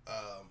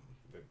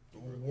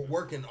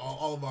 working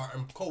all of our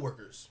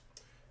coworkers.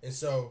 And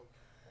so,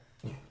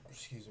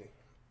 excuse me,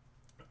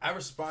 I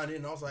responded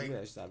and I was like, you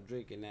better stop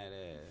drinking that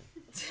ass.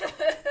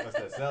 That's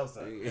that self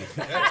side.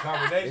 That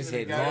combination. It's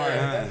hitting hard,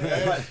 huh?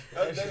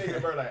 That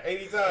nigga burned like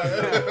 80 times.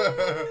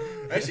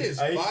 That shit's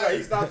fire.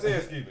 He stopped saying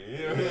excuse me.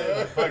 You know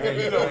what I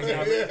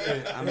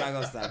mean? I'm not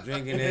gonna stop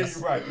drinking this.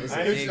 You're right. It's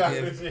I ain't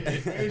stopping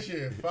addictive. That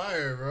shit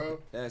fire, bro.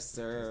 That's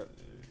syrup.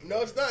 No,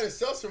 it's not. It's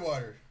seltzer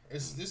water.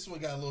 This one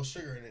got a little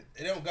sugar in it.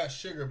 It don't got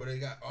sugar, but it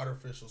got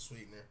artificial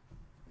sweetener.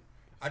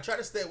 I try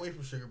to stay away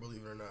from sugar,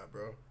 believe it or not,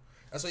 bro.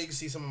 That's why you can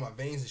see some of my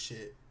veins and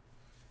shit.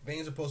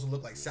 Veins are supposed to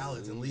look like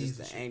salads and leaves.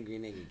 Just an angry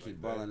nigga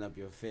keep balling up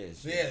your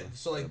fist. Yeah,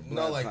 so like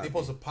they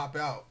supposed to pop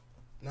out,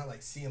 not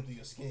like see them through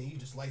your skin. You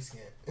just light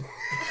skin.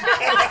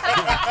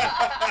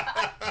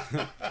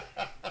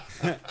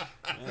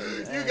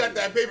 You got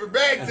that paper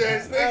bag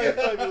test,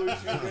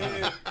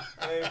 nigga.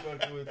 I ain't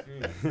fucking with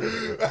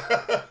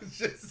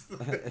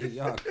you.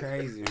 Y'all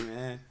crazy,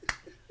 man.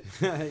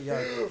 We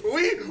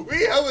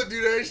hella do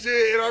that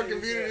shit in our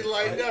community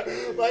like that.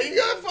 Like, you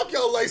gotta fuck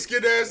y'all light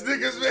skinned ass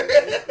niggas,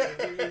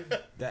 man.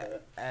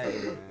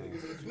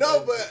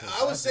 No, but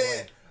I was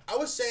saying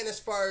as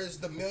far as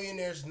the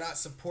millionaires not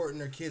supporting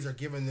their kids or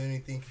giving them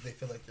anything because they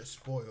feel like they're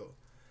spoiled.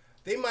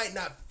 They might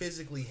not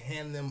physically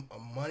hand them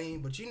money,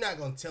 but you're not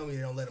gonna tell me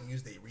they don't let them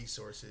use their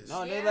resources.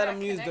 No, they let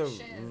them use the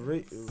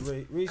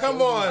resources.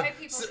 Come on, white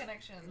people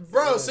connections,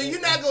 bro. So you're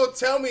not gonna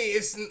tell me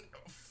it's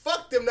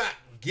fuck them not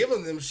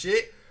giving them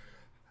shit.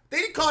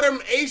 They call them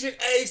Agent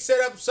A,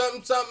 set up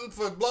something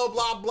for blah,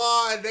 blah,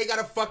 blah, and they got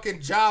a fucking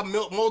job,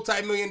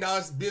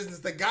 multi-million-dollar business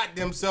that got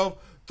themselves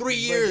 3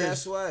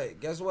 years.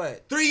 But guess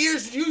what? 3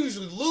 years, you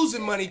usually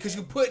losing money because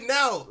you putting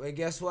out. But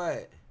guess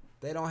what?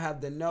 They don't have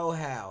the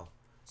know-how.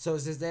 So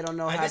since they don't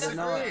know how to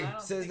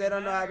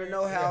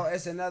know how,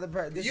 it's another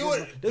person. This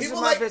is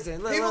my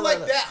business. People like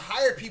that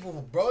hire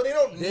people, bro. They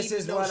don't need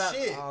to know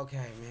shit.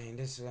 Okay, man.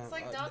 This is it's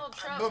like Donald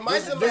Trump. But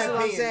this is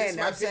what I'm saying.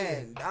 This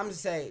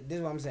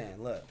is what I'm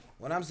saying. Look,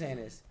 what I'm saying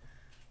is,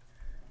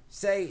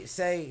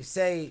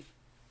 say,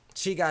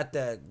 she got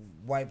the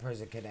white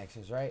person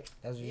connections, right?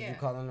 That's what you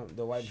calling them,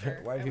 the white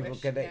people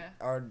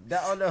connect, or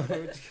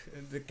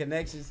the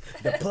connections,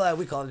 the plug.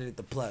 We calling it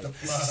the plug.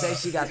 Say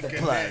she got the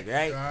plug,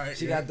 right?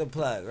 She got the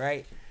plug,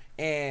 right?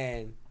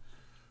 And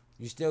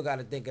you still got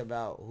to think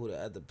about who the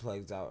other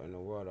plugs out in the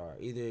world are.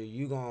 Either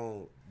you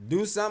gonna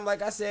do something,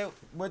 like I said,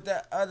 with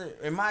the other.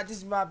 This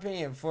is my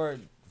opinion. For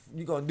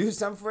you gonna do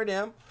something for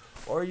them,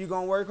 or you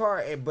gonna work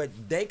hard. But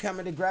they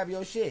coming to grab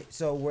your shit.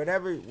 So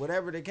whatever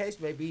the case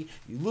may be,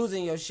 you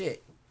losing your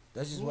shit.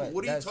 That's just what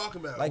are you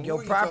talking about? Like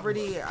your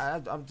property.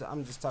 I'm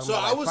just talking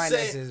about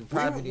finances,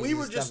 property. We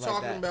were just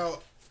talking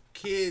about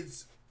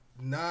kids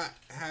not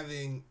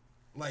having,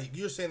 like,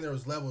 you're saying there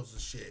was levels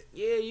of shit.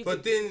 Yeah, you.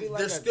 But then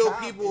there's still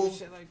people.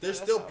 There's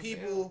still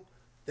people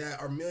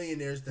that are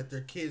millionaires that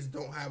their kids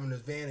don't have an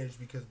advantage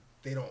because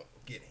they don't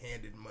get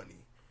handed money.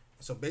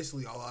 So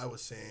basically, all I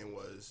was saying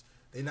was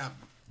they're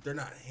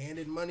not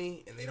handed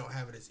money, and they don't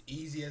have it as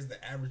easy as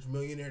the average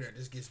millionaire that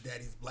just gets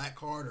daddy's black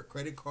card or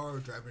credit card or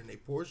driving in their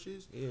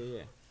Porsches.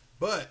 Yeah.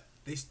 But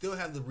they still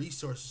have the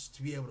resources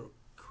to be able to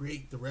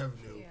create the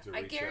revenue. Yeah.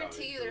 I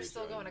guarantee you they're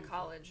still going to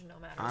college no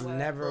matter I what.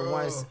 never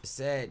once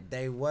said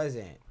they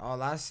wasn't.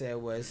 All I said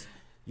was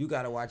you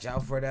got to watch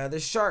out for the other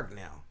shark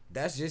now.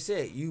 That's just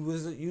it. You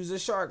was a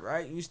shark,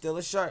 right? You still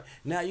a shark.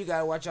 Now you got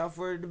to watch out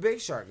for the big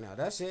shark now.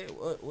 That's it.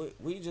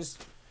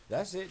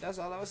 That's it. That's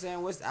all I was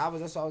saying.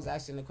 That's why I was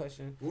asking the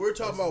question. We were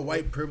talking about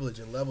white privilege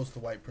and levels to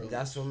white privilege.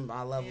 That's what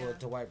my level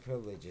to white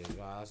privilege is.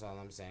 That's all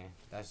I'm saying.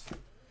 That's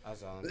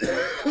all I'm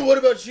saying. What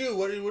about you?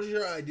 What is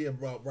your idea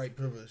about white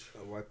privilege?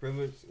 White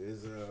privilege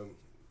is I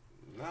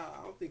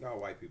don't think all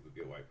white people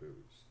get white privilege.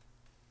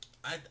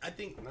 I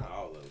think not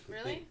all of them.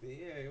 Really?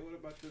 What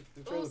about the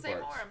trailer parks? Say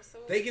more. I'm so.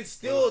 They can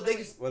still.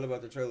 What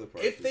about the trailer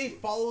parks? If they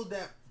follow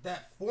that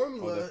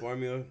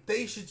formula,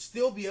 they should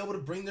still be able to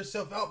bring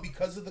themselves out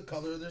because of the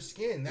color of their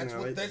skin. That's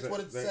what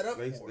it's set up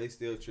for. They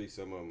still treat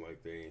some of them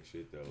like they ain't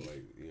shit though.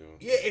 Like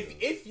Yeah,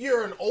 if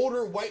you're an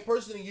older white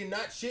person and you're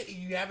not shit and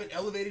you haven't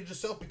elevated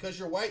yourself because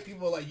you're white,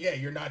 people are like, yeah,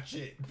 you're not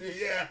shit.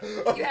 Yeah,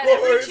 of you had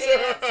course.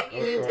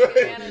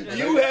 Every chance.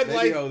 You had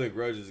they be holding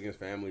grudges against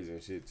families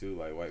and shit too,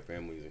 like white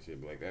families and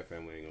shit. But like that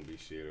family ain't gonna be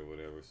shit or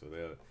whatever, so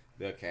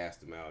they'll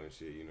cast them out and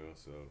shit,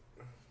 So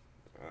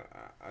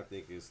I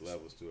think it's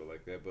levels to it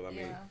like that. But I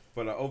mean,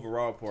 for the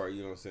overall part,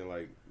 you know what I'm saying,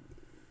 like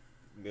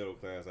middle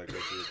class, I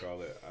guess you would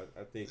call it.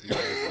 I think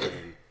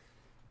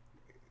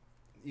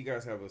you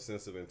guys have a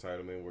sense of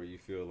entitlement where you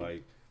feel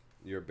like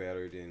you're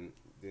better than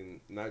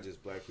not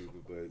just black people,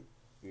 but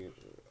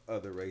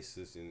other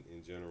races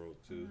in general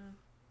too.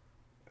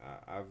 Mm-hmm.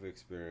 I've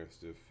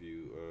experienced a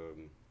few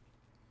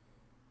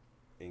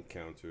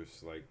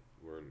encounters like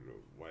where a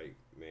white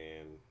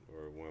man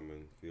or a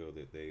woman feel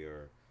that they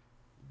are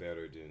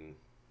better than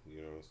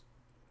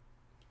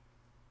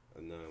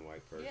a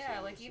non-white person. Yeah,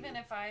 like even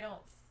if I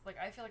don't, like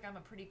I feel like I'm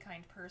a pretty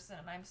kind person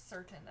and I'm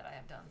certain that I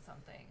have done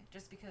something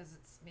just because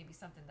it's maybe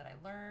something that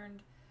I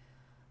learned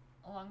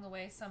along the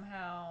way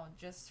somehow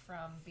just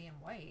from being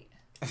white.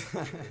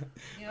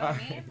 You know what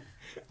I mean?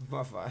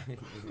 My fine.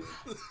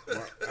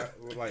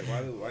 Like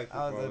why do white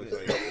people always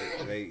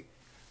like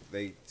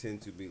they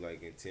tend to be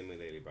like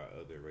intimidated by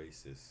other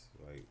races?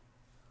 Like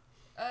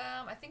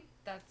I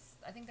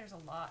think there's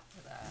a lot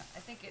to that. I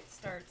think it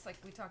starts like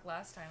we talked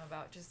last time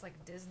about just like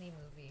Disney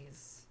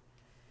movies.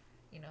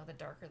 The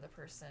darker the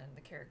person,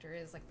 the character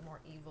is, like the more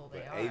evil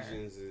they are.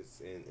 Asians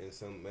and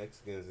some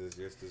Mexicans is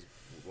just as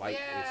white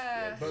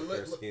as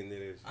their skin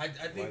that is. I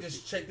think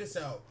check this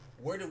out.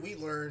 Where did we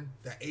learn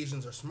that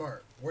Asians are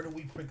smart? Where did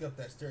we pick up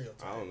that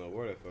stereotype? I don't know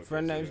where the fuck.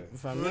 From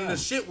the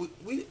shit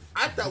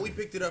I thought we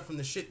picked it up from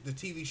the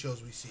TV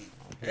shows we see.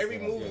 Every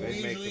movie we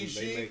usually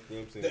see,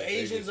 the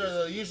Asians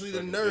are usually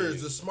the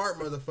nerds, the smart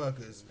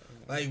motherfuckers.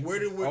 Like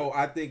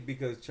I think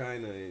because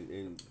China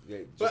and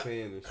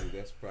Japan and shit,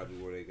 that's probably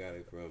where they got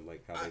it from.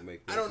 Like how they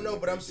make. I don't know,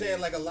 but I'm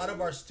saying like a lot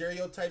of our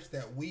stereotypes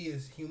that we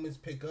as humans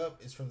pick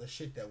up is from the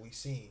shit that we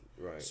see.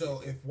 Right.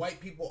 So if white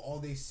people all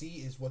they see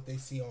is what they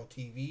see on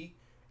TV,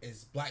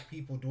 is black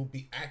people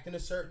be acting a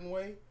certain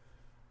way.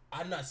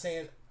 I'm not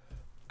saying.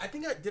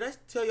 Did I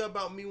tell you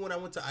about me when I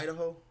went to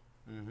Idaho?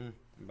 Mm-hmm.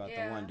 About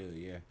the one dude,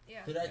 yeah.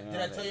 Did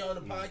I tell you on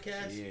the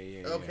podcast?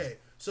 Yeah. Okay, yeah.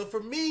 So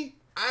for me,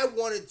 I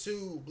wanted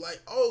to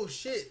oh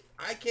shit,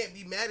 I can't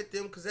be mad at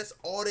them because that's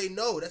all they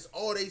know. That's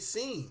all they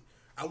seen.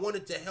 I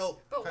wanted to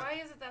help. But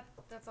why is it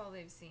that's all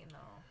they've seen though?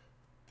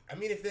 I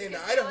mean, if they're in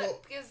Idaho,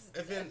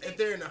 if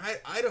they're in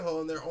Idaho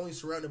and they're only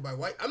surrounded by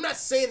white, I'm not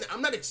saying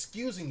I'm not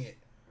excusing it.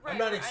 Right, I'm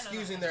not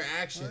excusing their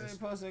actions. Where are they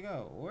supposed to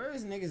go? Where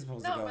is niggas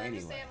supposed to go anyway?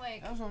 Just saying,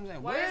 like, that's what I'm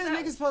saying. Where is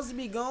niggas supposed to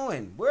be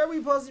going? Where are we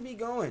supposed to be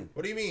going?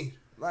 What do you mean?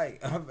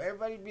 Like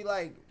everybody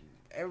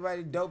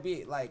don't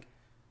be like,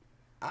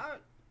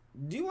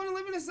 do you want to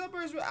live in the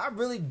suburbs? I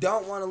really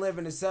don't want to live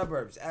in the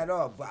suburbs at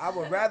all. But I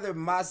would rather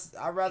my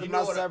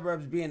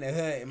suburbs be in the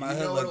hood and my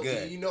hood look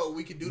good. You know what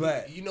we could do?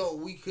 You know what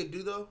we could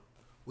do though?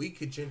 We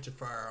could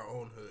gentrify our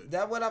own hood.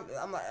 That's what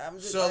I'm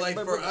just so like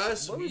for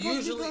us,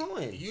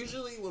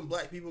 usually when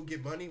black people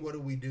get money, what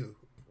do?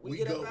 We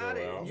get up out of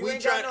it. You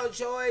ain't got no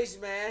choice,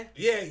 man.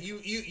 Yeah,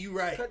 you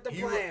right. Cut the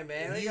plan,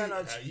 man. You got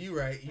no you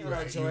right. You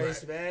right. No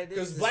choice, man.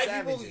 Because black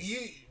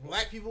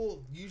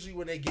people usually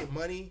when they get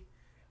money,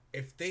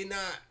 if they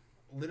not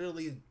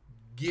literally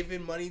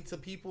giving money to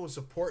people and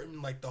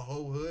supporting like the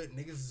whole hood,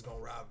 niggas is gonna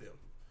rob them.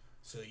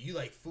 So you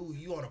like food,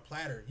 you on a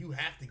platter, you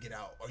have to get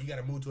out, or you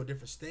gotta move to a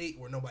different state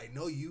where nobody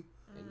know you.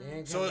 And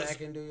then come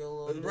back and do your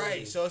little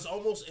right. Business. So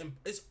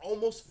it's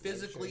almost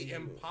physically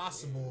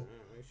impossible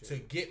to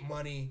get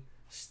money,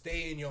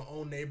 stay in your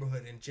own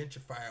neighborhood, and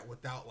gentrify it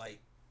without like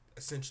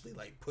essentially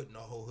like putting a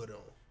whole hood on.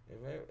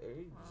 If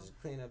you just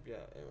clean up your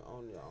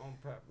own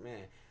property,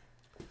 man.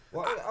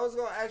 Well, I was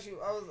gonna ask you.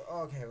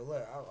 Okay. Well,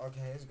 look.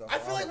 Okay, let's go. I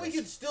feel like we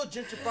could still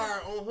gentrify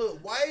our own hood.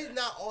 Why is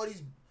not all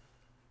these?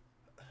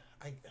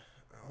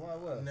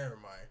 What? Never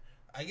mind.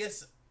 I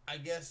guess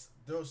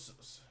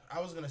those. I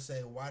was gonna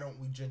say, why don't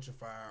we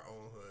gentrify our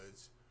own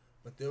hoods?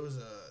 But there was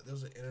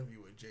an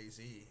interview with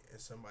Jay-Z, and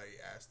somebody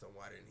asked him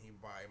why didn't he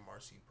buy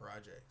Marcy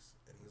Projects,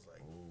 and he's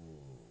like, Ooh.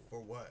 for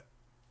what?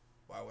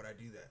 Why would I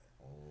do that?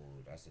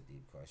 Oh, that's a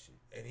deep question.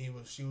 And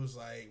she was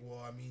like,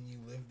 well, I mean, you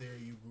lived there,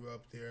 you grew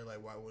up there,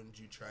 like, why wouldn't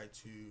you try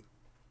to,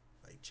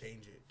 like,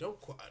 change it?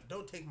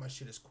 Don't take my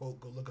shit as quote.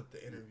 Go look up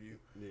the interview.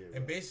 Yeah,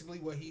 and basically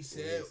what he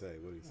said,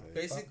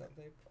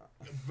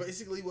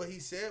 basically what he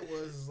said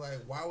was like,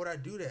 why would I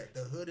do that?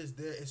 The hood is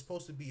there. It's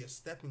supposed to be a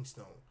stepping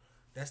stone.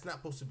 That's not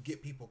supposed to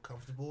get people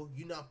comfortable.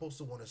 You're not supposed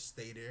to want to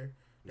stay there.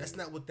 That's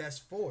not what that's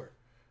for.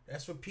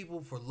 That's for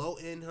people for low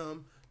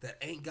income that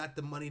ain't got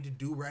the money to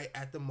do right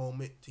at the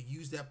moment, to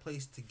use that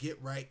place to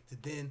get right, to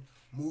then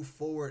move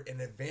forward and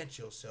advance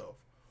yourself.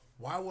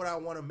 Why would I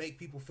want to make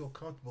people feel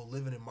comfortable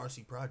living in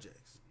Marcy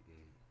Projects?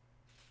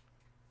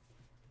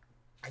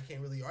 I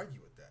can't really argue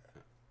with that.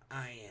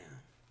 I am.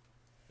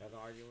 Y'all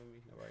gonna argue with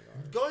me? Nobody gonna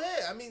argue. Go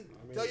ahead. I mean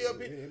tell your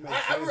opinion.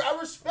 I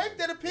respect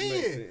that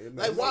opinion.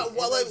 Like why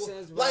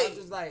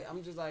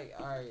I'm just like,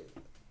 all right.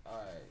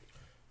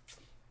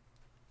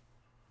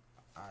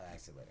 I'll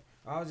ask it later.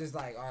 I was just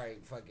like, all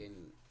right,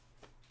 fucking.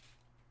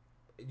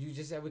 You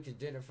just said we could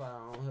gentrify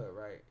our own hood,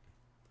 right?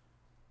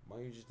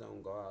 Why you just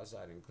don't go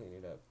outside and clean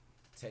it up?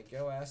 Take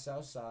your ass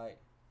outside,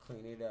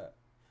 clean it up.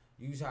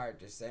 You hired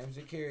the same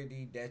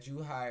security that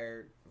you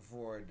hired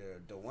for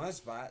the one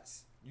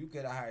spots. You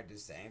could have hired the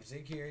same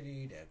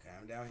security that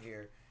come down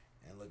here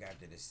and look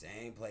after the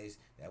same place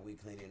that we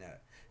cleaning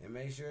up. And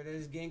make sure that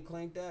it's getting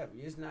cleaned up.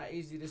 It's not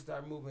easy to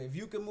start moving. If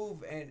you can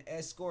move and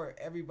escort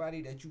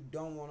everybody that you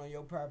don't want on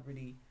your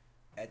property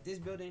at this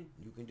building,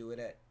 you can do it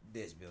at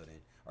this building.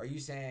 Are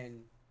you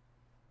saying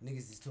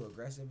niggas is too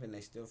aggressive and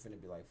they still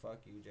finna be like,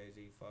 fuck you,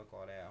 Jay-Z, fuck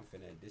all that, I'm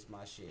finna, this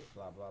my shit,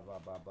 blah, blah, blah,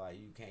 blah, blah.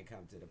 You can't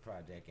come to the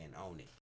project and own it.